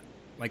mean,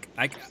 like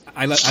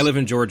I live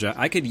in Georgia.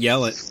 I could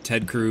yell at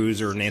Ted Cruz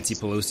or Nancy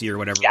Pelosi or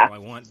whatever Yeah. I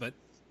want, but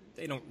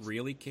they don't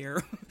really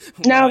care.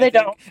 No, they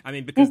don't. I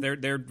mean, because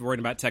they're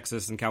worried about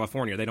Texas and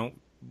California. They don't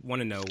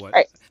want to know what.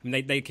 Right. I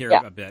mean, they care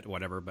Yeah. a bit,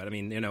 whatever. But I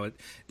mean,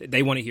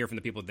 they want to hear from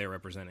the people they're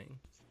representing.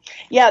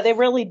 Yeah, they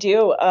really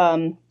do.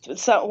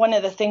 So one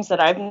of the things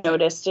that I've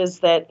noticed is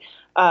that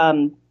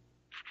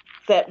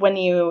that when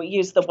you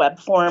use the web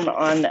form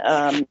on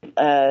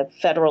a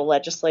federal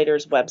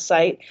legislator's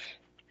website,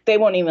 they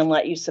won't even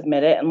let you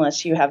submit it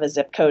unless you have a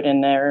zip code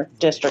in their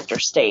district or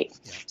state.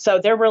 Yeah. So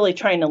they're really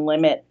trying to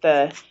limit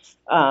the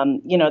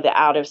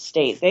out of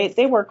state.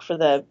 They work for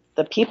the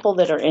people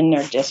that are in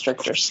their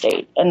district or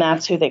state, and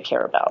that's who they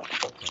care about.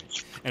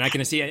 Right. And I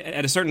can see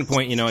at a certain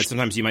point,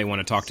 sometimes you might want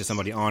to talk to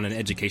somebody on an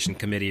education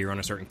committee or on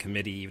a certain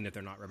committee, even if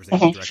they're not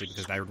representing you directly,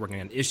 because they're working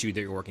on an issue that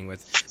you're working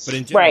with. But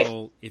in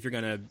general, Right. If you're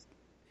going to,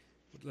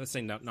 let's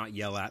say not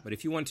yell at, but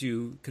if you want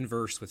to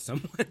converse with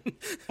someone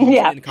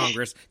Yeah. in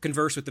Congress,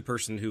 converse with the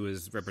person who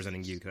is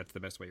representing you, because that's the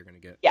best way you're going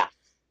to get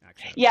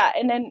action. Yeah,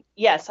 and then,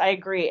 yes, I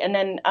agree. And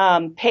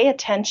then pay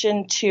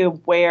attention to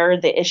where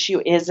the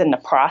issue is in the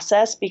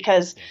process,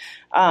 because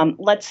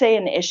let's say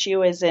an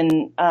issue is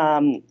in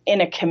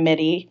a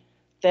committee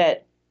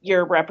that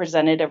your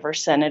representative or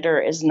senator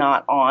is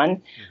not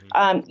on.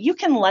 You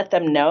can let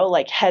them know,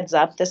 like, heads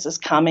up, this is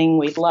coming.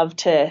 We'd love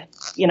to,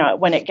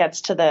 when it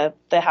gets to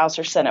the House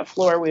or Senate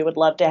floor, we would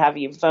love to have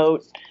you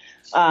vote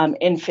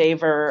in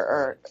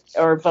favor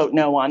or vote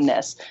no on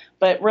this.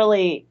 But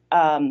really,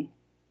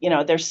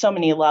 there's so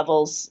many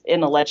levels in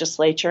the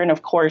legislature. And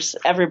of course,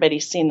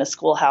 everybody's seen the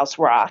Schoolhouse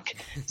Rock.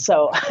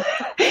 So,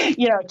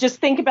 just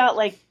think about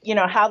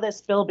how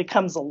this bill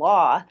becomes a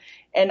law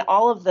and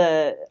all of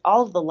the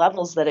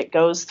levels that it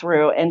goes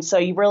through. And so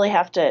you really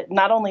have to,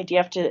 not only do you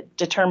have to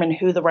determine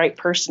who the right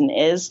person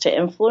is to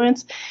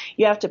influence,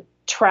 you have to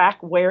track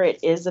where it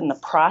is in the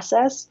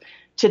process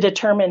to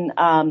determine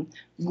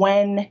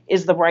when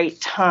is the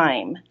right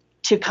time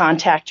to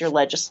contact your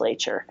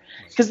legislature.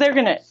 Because they're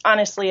going to,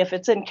 honestly, if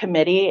it's in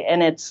committee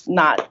and it's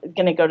not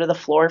going to go to the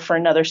floor for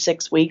another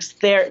 6 weeks,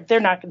 they're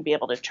not going to be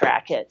able to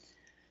track it.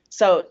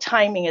 So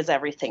timing is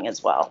everything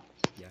as well.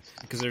 Yeah,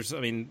 because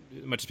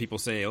much as people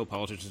say,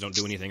 politicians don't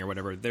do anything or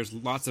whatever, there's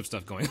lots of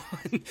stuff going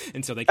on,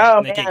 and so they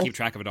can't keep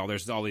track of it all.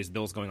 There's all these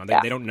bills going on.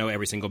 They don't know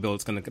every single bill.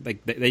 It's going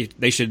to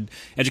they should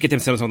educate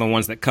themselves on the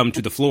ones that come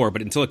to the floor,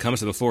 but until it comes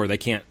to the floor, they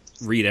can't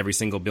read every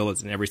single bill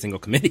that's in every single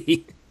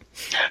committee.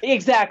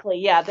 Exactly.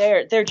 Yeah,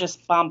 they're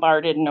just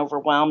bombarded and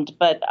overwhelmed.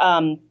 But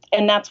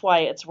and that's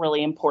why it's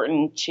really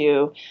important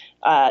to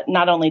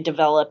not only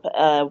develop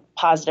a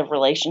positive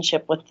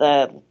relationship with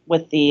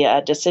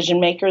the decision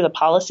maker, the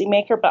policy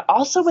maker, but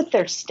also with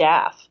their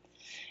staff.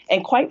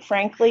 And quite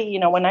frankly,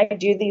 when I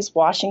do these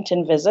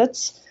Washington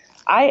visits,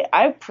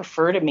 I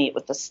prefer to meet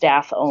with the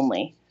staff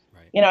only.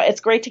 Right.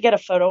 It's great to get a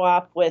photo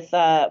op with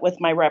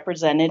my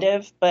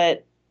representative,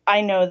 but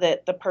I know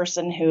that the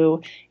person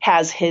who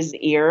has his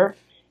ear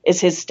is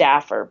his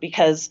staffer,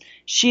 because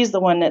she's the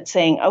one that's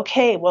saying,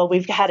 okay, well,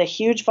 we've had a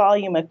huge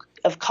volume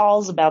of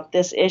calls about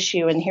this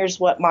issue, and here's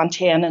what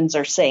Montanans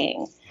are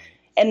saying.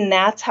 And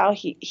that's how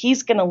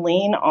he's going to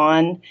lean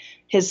on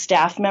his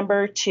staff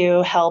member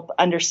to help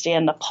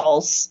understand the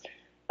pulse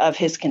of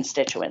his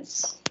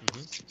constituents.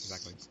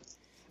 Exactly.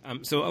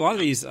 So a lot of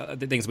these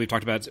the things we've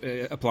talked about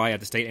apply at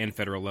the state and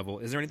federal level.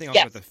 Is there anything else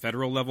at the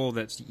federal level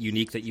that's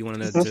unique that you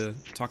wanted to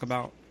talk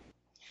about?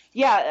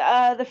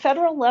 Yeah, the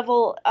federal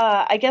level,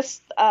 I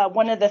guess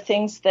one of the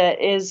things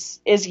that is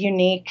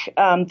unique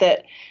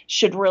that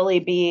should really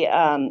be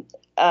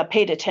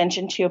paid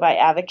attention to by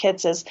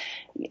advocates is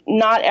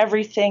not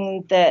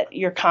everything that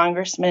your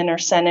congressman or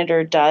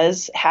senator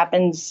does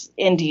happens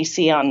in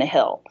D.C. on the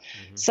Hill.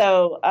 Mm-hmm.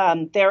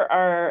 So there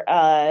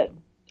are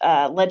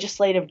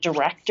legislative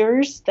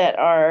directors that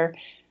are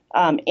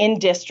in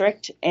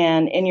district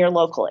and in your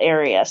local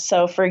area.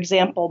 So, for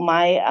example,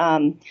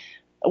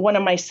 one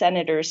of my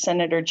senators,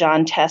 Senator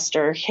Jon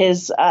Tester,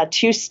 his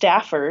two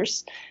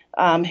staffers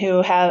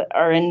who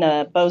are in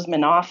the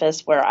Bozeman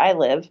office where I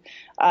live,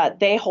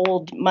 they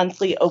hold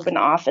monthly open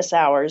office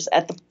hours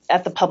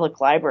at the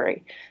public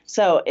library.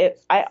 So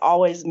I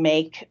always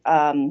make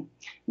an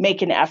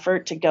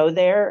effort to go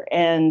there,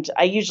 and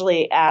I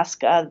usually ask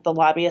the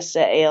lobbyists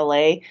at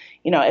ALA,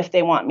 if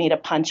they want me to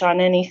punch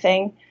on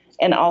anything.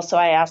 And also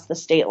I ask the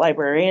state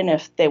librarian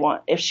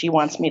if she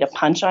wants me to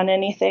punch on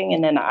anything.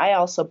 And then I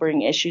also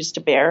bring issues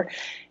to bear.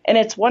 And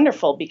it's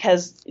wonderful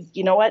because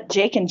you know what?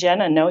 Jake and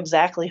Jenna know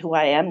exactly who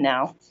I am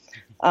now.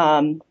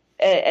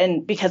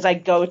 And because I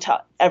go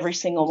to every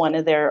single one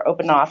of their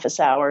open office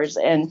hours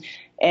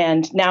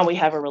and now we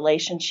have a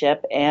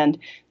relationship. And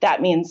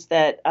that means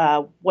that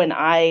when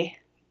I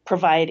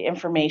provide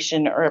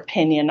information or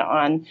opinion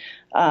on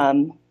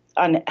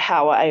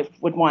how I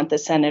would want the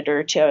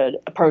senator to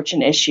approach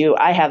an issue,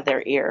 I have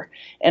their ear,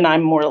 and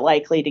I'm more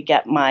likely to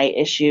get my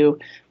issue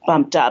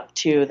bumped up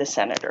to the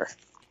senator.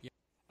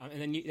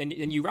 And then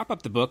you wrap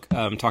up the book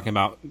talking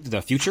about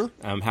the future,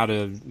 how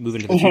to move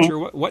into the future.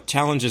 What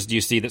challenges do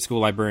you see that school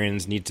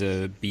librarians need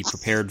to be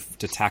prepared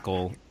to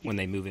tackle when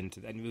they move into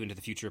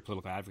the future of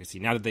political advocacy?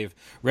 Now that they've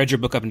read your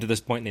book up until this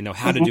point and they know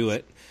how to do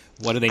it,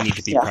 what do they need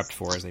to be prepped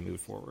for as they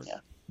move forward? Yeah.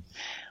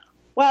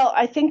 Well,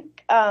 I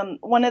think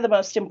one of the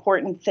most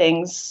important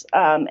things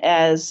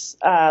as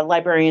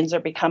librarians are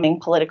becoming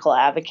political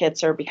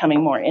advocates or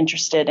becoming more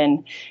interested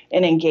in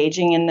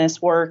engaging in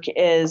this work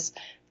is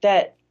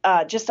that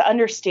just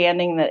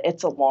understanding that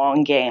it's a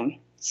long game.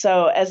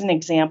 So as an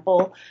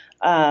example,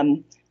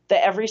 the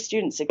Every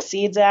Student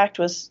Succeeds Act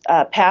was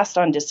passed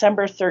on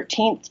December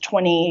 13th,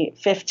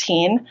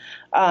 2015.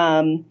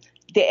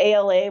 The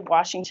ALA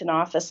Washington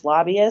office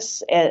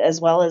lobbyists, as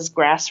well as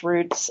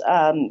grassroots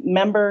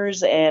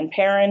members and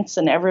parents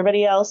and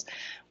everybody else,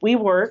 we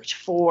worked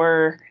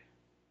for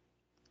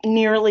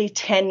nearly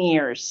 10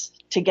 years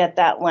to get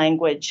that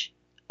language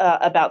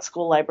about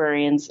school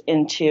librarians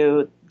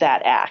into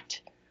that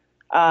act.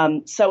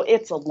 So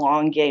it's a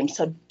long game.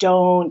 So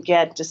don't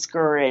get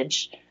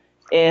discouraged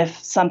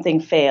if something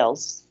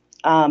fails,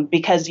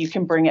 because you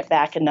can bring it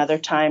back another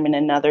time and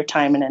another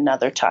time and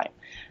another time.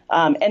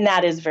 And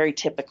that is very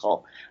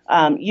typical.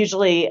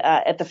 Usually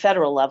at the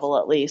federal level,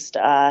 at least,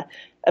 a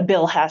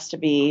bill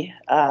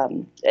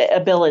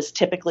is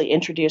typically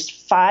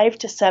introduced 5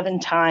 to 7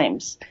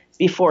 times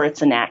before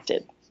it's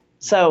enacted.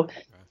 So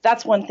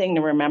that's one thing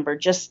to remember.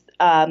 Just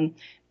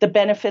the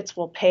benefits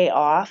will pay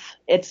off.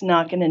 It's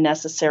not going to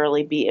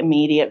necessarily be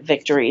immediate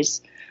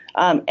victories.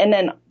 And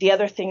then the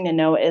other thing to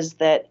know is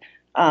that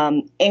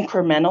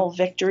incremental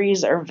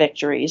victories are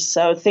victories.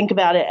 So think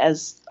about it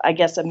as, I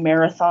guess, a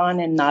marathon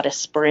and not a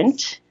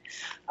sprint.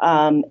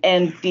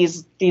 And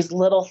these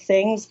little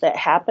things that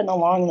happen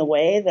along the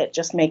way that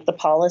just make the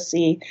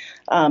policy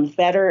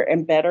better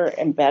and better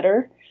and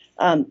better,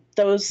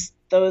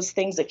 those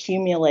things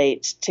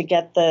accumulate to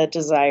get the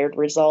desired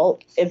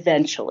result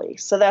eventually.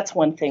 So that's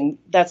one thing.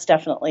 That's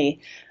definitely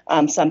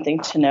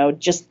something to know.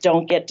 Just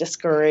don't get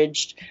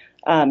discouraged.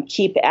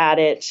 Keep at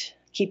it.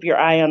 Keep your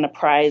eye on the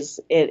prize.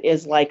 It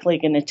is likely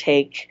going to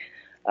take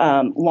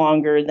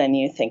longer than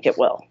you think it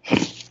will.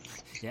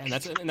 Yeah, and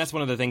that's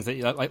one of the things that,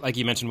 like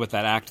you mentioned with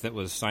that act that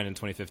was signed in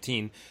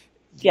 2015.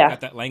 You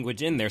got that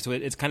language in there, so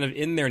it's kind of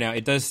in there now.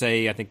 It does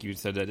say, I think you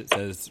said that it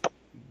says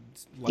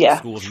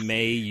schools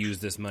may use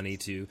this money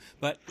to,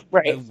 but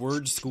the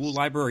word school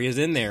library is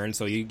in there, and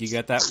so you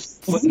get that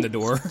foot in the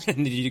door,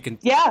 and you can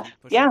push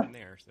it in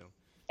there. So.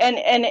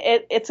 And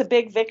it's a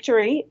big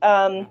victory.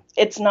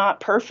 It's not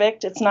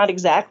perfect. It's not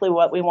exactly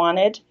what we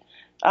wanted,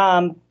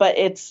 but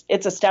it's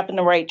a step in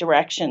the right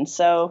direction.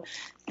 So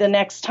the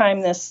next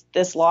time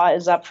this law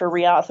is up for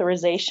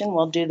reauthorization,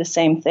 we'll do the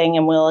same thing,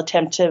 and we'll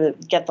attempt to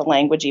get the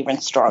language even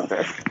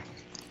stronger.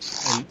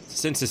 And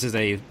since this is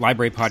a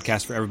library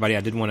podcast for everybody,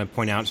 I did want to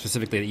point out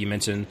specifically that you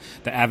mentioned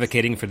that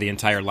advocating for the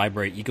entire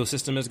library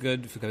ecosystem is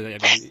good.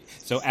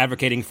 So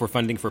advocating for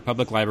funding for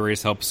public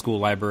libraries helps school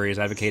libraries.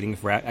 Advocating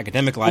for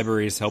academic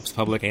libraries helps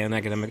public and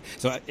academic.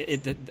 So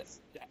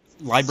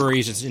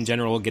libraries just in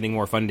general getting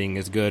more funding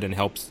is good and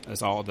helps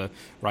us all, the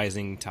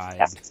rising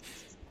tide.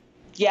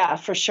 Yeah,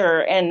 for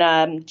sure.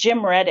 And Jim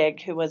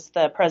Rettig, who was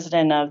the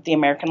president of the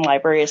American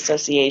Library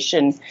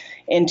Association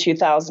in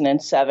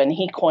 2007,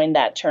 he coined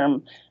that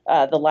term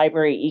the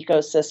library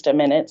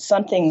ecosystem, and it's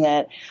something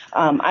that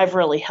I've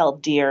really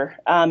held dear.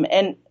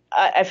 And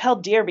I've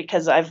held dear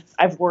because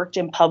I've worked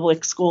in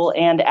public school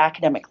and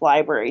academic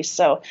libraries,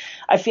 so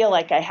I feel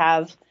like I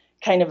have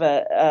kind of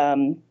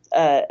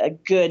a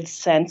good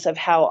sense of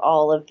how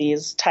all of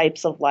these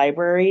types of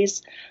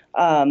libraries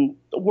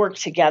work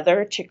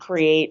together to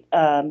create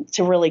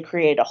to really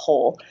create a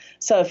whole.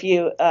 So if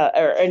you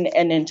or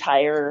an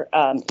entire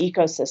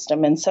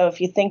ecosystem, and so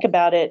if you think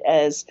about it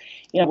as,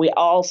 we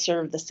all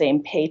serve the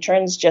same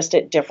patrons just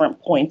at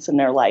different points in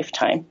their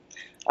lifetime.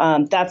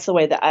 That's the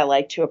way that I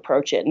like to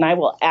approach it, and I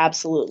will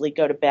absolutely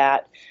go to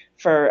bat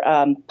for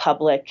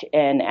public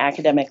and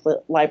academic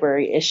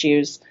library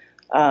issues.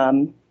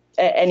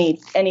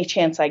 Any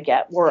chance I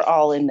get, we're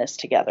all in this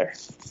together.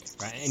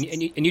 Right,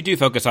 and you do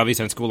focus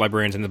obviously on school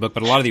librarians in the book,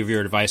 but a lot of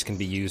your advice can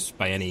be used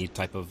by any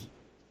type of,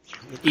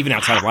 even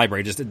outside of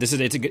library.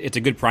 It's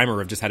a good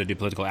primer of just how to do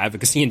political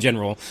advocacy in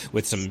general,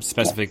 with some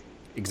specific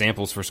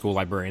examples for school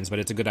librarians. But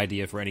it's a good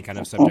idea for any kind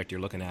of subject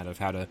you're looking at of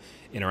how to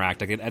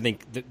interact. I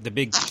think the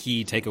big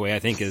key takeaway, I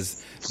think,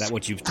 is that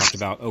what you've talked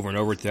about over and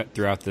over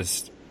throughout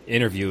this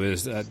interview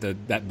is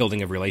that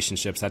building of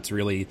relationships. That's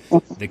really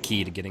the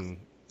key to getting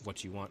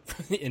what you want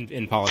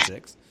in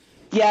politics.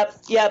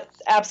 Yep,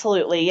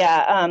 absolutely.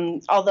 Yeah.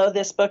 Although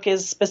this book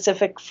is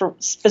specific for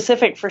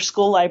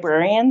school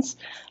librarians,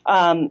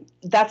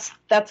 that's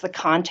the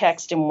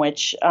context in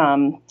which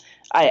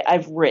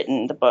I've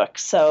written the book.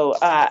 So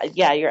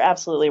yeah, you're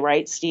absolutely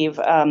right, Steve.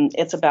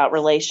 It's about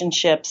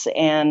relationships,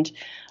 and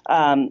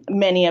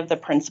many of the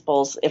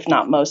principles, if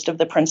not most of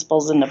the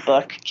principles in the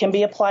book, can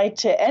be applied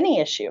to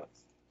any issue,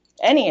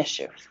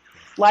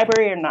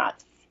 library or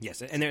not.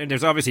 Yes, and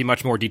there's obviously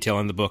much more detail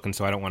in the book, and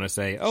so I don't want to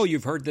say, "Oh,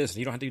 you've heard this, and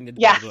you don't have to read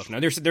the book."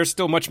 No, there's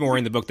still much more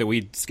in the book that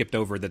we skipped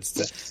over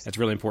that's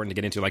really important to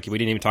get into. Like, we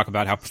didn't even talk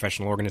about how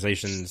professional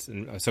organizations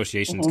and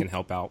associations can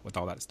help out with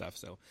all that stuff.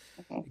 So,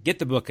 get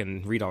the book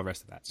and read all the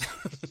rest of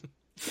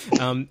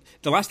that.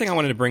 The last thing I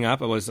wanted to bring up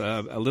was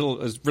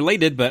was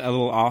related, but a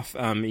little off.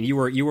 You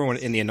were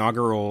in the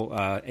inaugural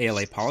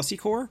ALA Policy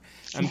Corps.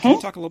 Can you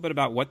talk a little bit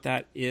about what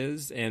that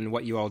is and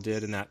what you all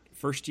did in that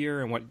first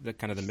year, and what the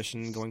kind of the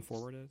mission going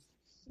forward is?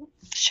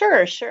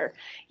 Sure.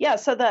 Yeah,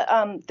 so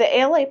the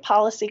ALA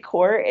Policy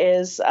Corps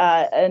is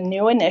a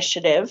new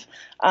initiative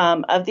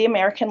of the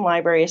American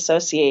Library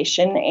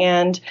Association,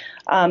 and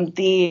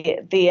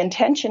the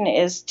intention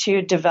is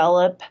to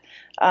develop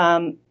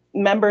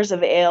members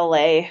of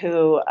ALA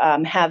who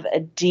have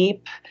a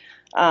deep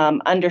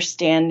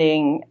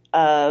understanding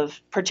of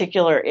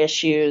particular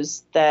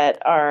issues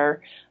that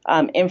are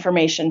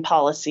information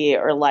policy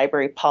or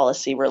library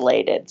policy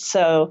related.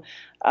 So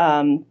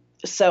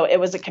it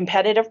was a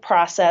competitive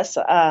process.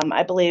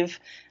 I believe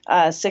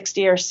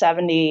 60 or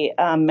 70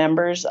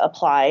 members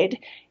applied,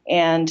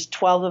 and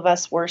 12 of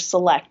us were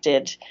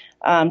selected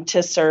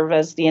to serve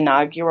as the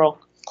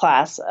inaugural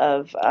class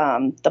of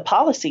the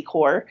Policy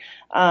Corps.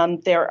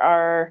 There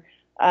are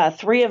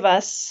 3 of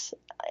us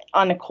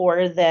on a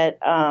corps that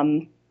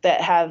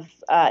have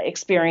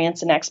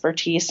experience and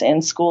expertise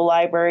in school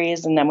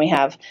libraries, and then we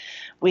have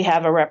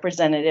a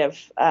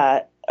representative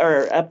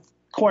or a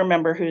corps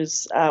member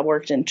who's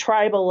worked in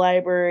tribal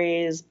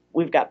libraries.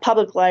 We've got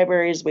public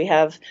libraries. We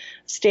have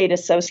state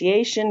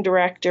association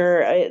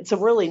director. It's a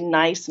really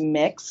nice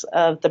mix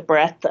of the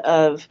breadth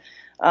of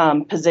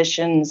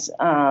positions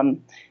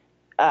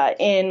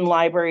in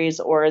libraries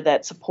or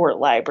that support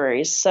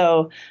libraries.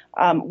 So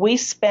we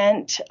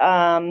spent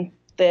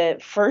the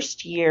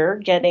first year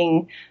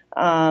getting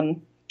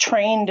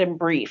trained and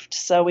briefed.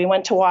 So we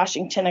went to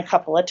Washington a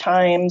couple of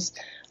times.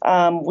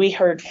 We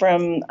heard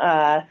from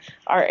our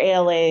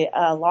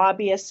ALA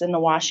lobbyists in the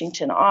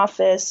Washington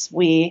office.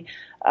 We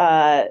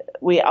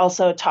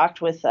also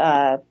talked with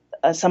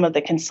some of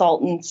the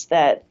consultants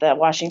that the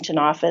Washington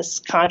office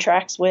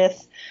contracts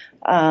with.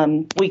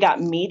 We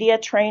got media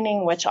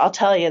training, which I'll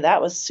tell you,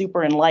 that was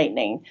super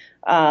enlightening.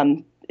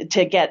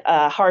 To get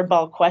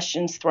hardball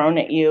questions thrown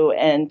at you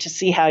and to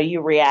see how you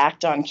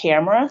react on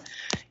camera.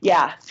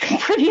 Yeah,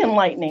 pretty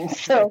enlightening.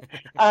 So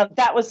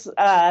that was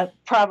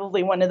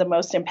probably one of the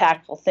most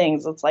impactful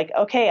things. It's like,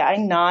 okay, I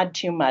nod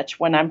too much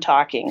when I'm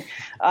talking,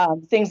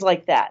 things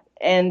like that.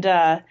 And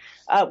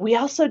we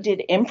also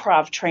did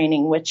improv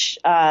training, which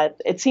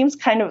it seems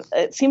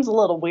a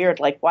little weird.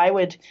 Like, why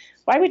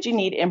would you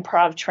need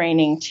improv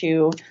training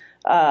to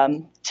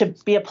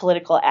be a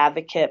political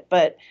advocate?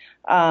 But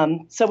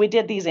so we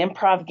did these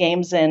improv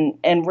games,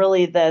 and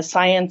really the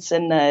science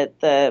and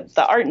the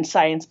art and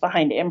science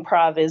behind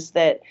improv is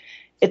that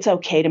it's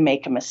okay to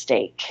make a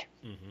mistake.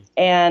 Mm-hmm.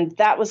 And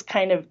that was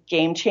kind of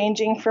game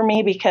changing for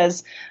me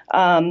because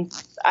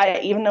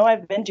even though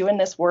I've been doing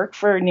this work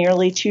for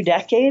nearly 2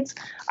 decades,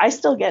 I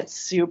still get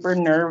super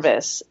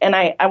nervous, and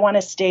I want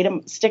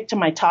to stick to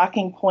my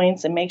talking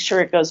points and make sure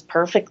it goes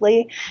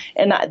perfectly.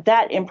 And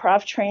that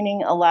improv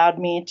training allowed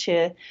me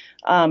to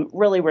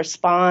really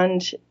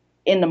respond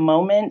in the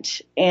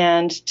moment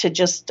and to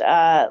just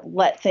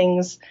let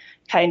things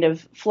kind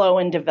of flow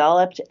and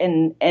develop,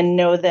 and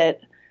know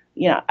that,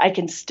 I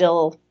can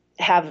still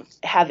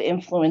have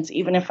influence,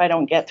 even if I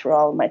don't get through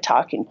all of my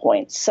talking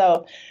points.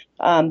 So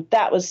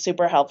that was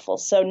super helpful.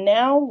 So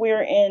now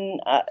we're in,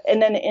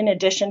 and then in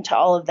addition to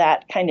all of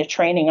that kind of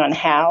training on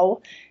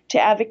how to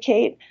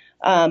advocate,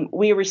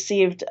 we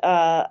received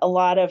a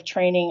lot of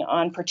training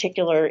on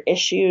particular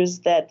issues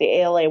that the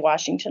ALA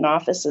Washington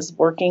office is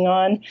working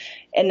on.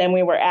 And then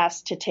we were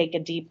asked to take a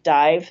deep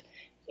dive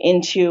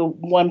into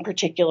one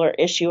particular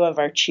issue of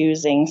our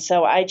choosing.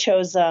 So I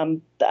chose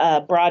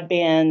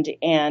broadband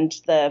and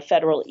the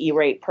federal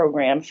E-rate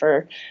program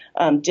for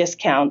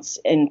discounts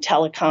in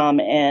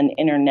telecom and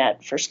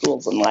internet for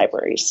schools and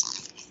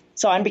libraries.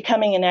 So I'm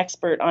becoming an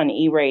expert on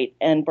E-rate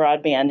and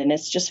broadband, and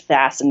it's just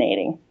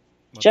fascinating.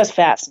 Just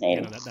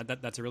fascinating.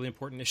 That's a really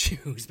important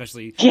issue,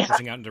 especially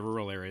pushing out into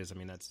rural areas. I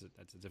mean, that's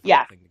a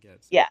difficult thing to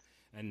get. So. Yeah.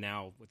 And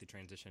now with the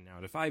transition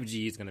now to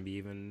 5G, it's going to be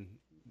even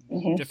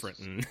different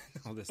and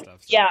all this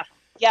stuff. So.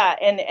 Yeah.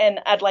 And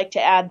I'd like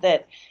to add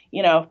that,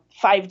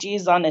 5G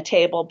is on the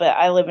table, but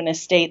I live in a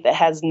state that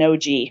has no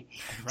G.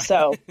 Right.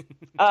 So,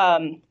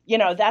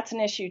 that's an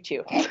issue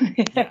too.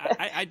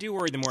 I do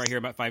worry the more I hear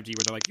about 5G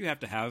where they're like, you have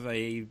to have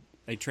a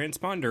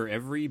transponder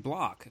every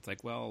block. It's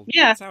like, well,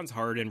 that sounds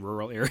hard in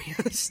rural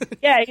areas.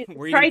 Yeah.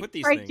 Where are you going to put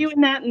these things?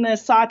 Doing that in the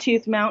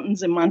Sawtooth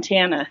Mountains in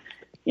Montana.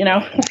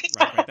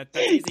 Right. That's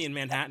easy in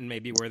Manhattan,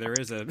 maybe, where there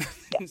is a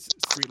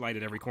street light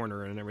at every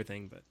corner and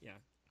everything. But yeah,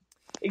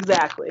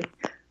 exactly.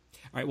 All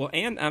right. Well,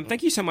 Anne,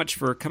 thank you so much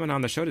for coming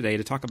on the show today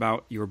to talk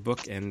about your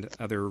book and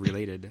other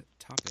related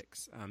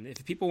topics.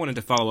 If people wanted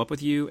to follow up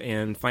with you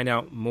and find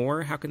out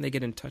more, how can they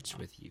get in touch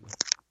with you?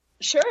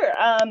 Sure.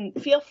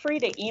 Feel free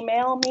to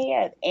email me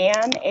at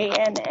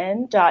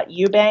ann.eubank,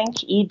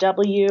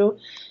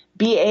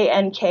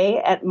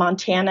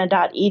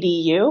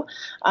 EWBANK@montana.edu.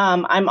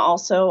 I'm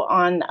also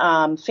on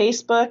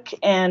Facebook,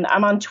 and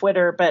I'm on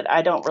Twitter, but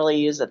I don't really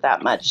use it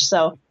that much.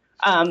 So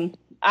I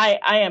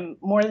am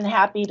more than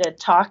happy to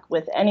talk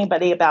with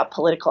anybody about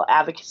political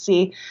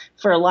advocacy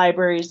for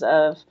libraries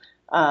of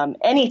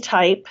any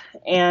type,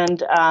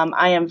 and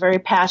I am very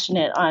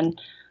passionate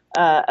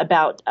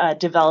about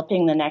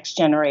developing the next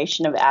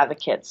generation of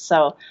advocates.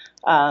 So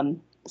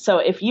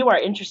if you are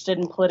interested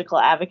in political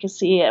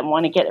advocacy and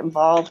want to get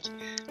involved,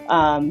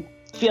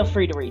 feel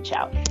free to reach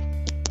out.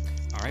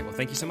 All right. Well,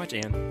 thank you so much,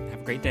 Anne.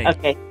 Have a great day.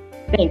 Okay.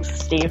 Thanks,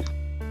 Steve.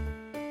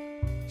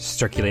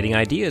 Circulating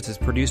Ideas is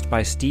produced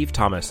by Steve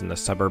Thomas in the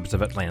suburbs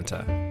of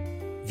Atlanta.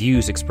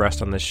 Views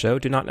expressed on this show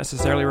do not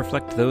necessarily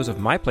reflect those of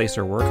my place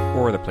of work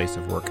or the place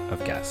of work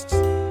of guests.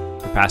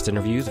 For past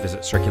interviews, visit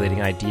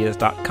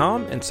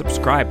circulatingideas.com and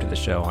subscribe to the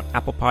show on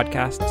Apple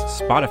Podcasts,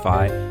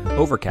 Spotify,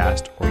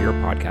 Overcast, or your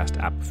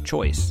podcast app of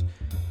choice.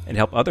 And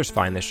help others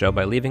find the show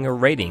by leaving a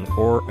rating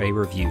or a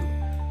review.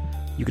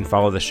 You can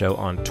follow the show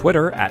on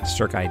Twitter at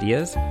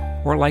CircIdeas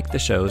or like the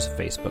show's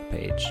Facebook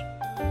page.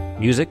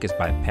 Music is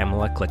by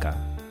Pamela Klicka.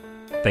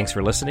 Thanks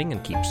for listening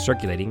and keep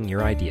circulating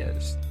your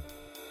ideas.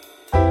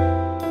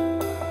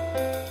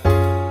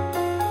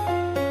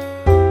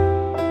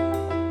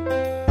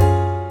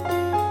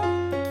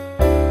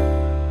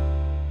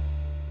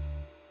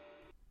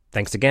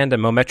 Thanks again to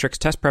Mometrix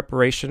Test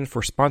Preparation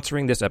for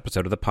sponsoring this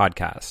episode of the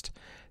podcast.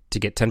 To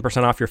get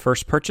 10% off your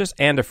first purchase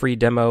and a free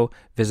demo,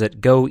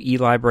 visit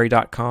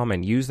goelibrary.com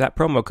and use that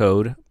promo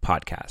code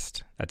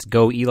podcast. That's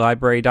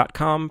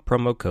goelibrary.com,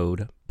 promo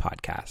code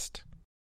podcast.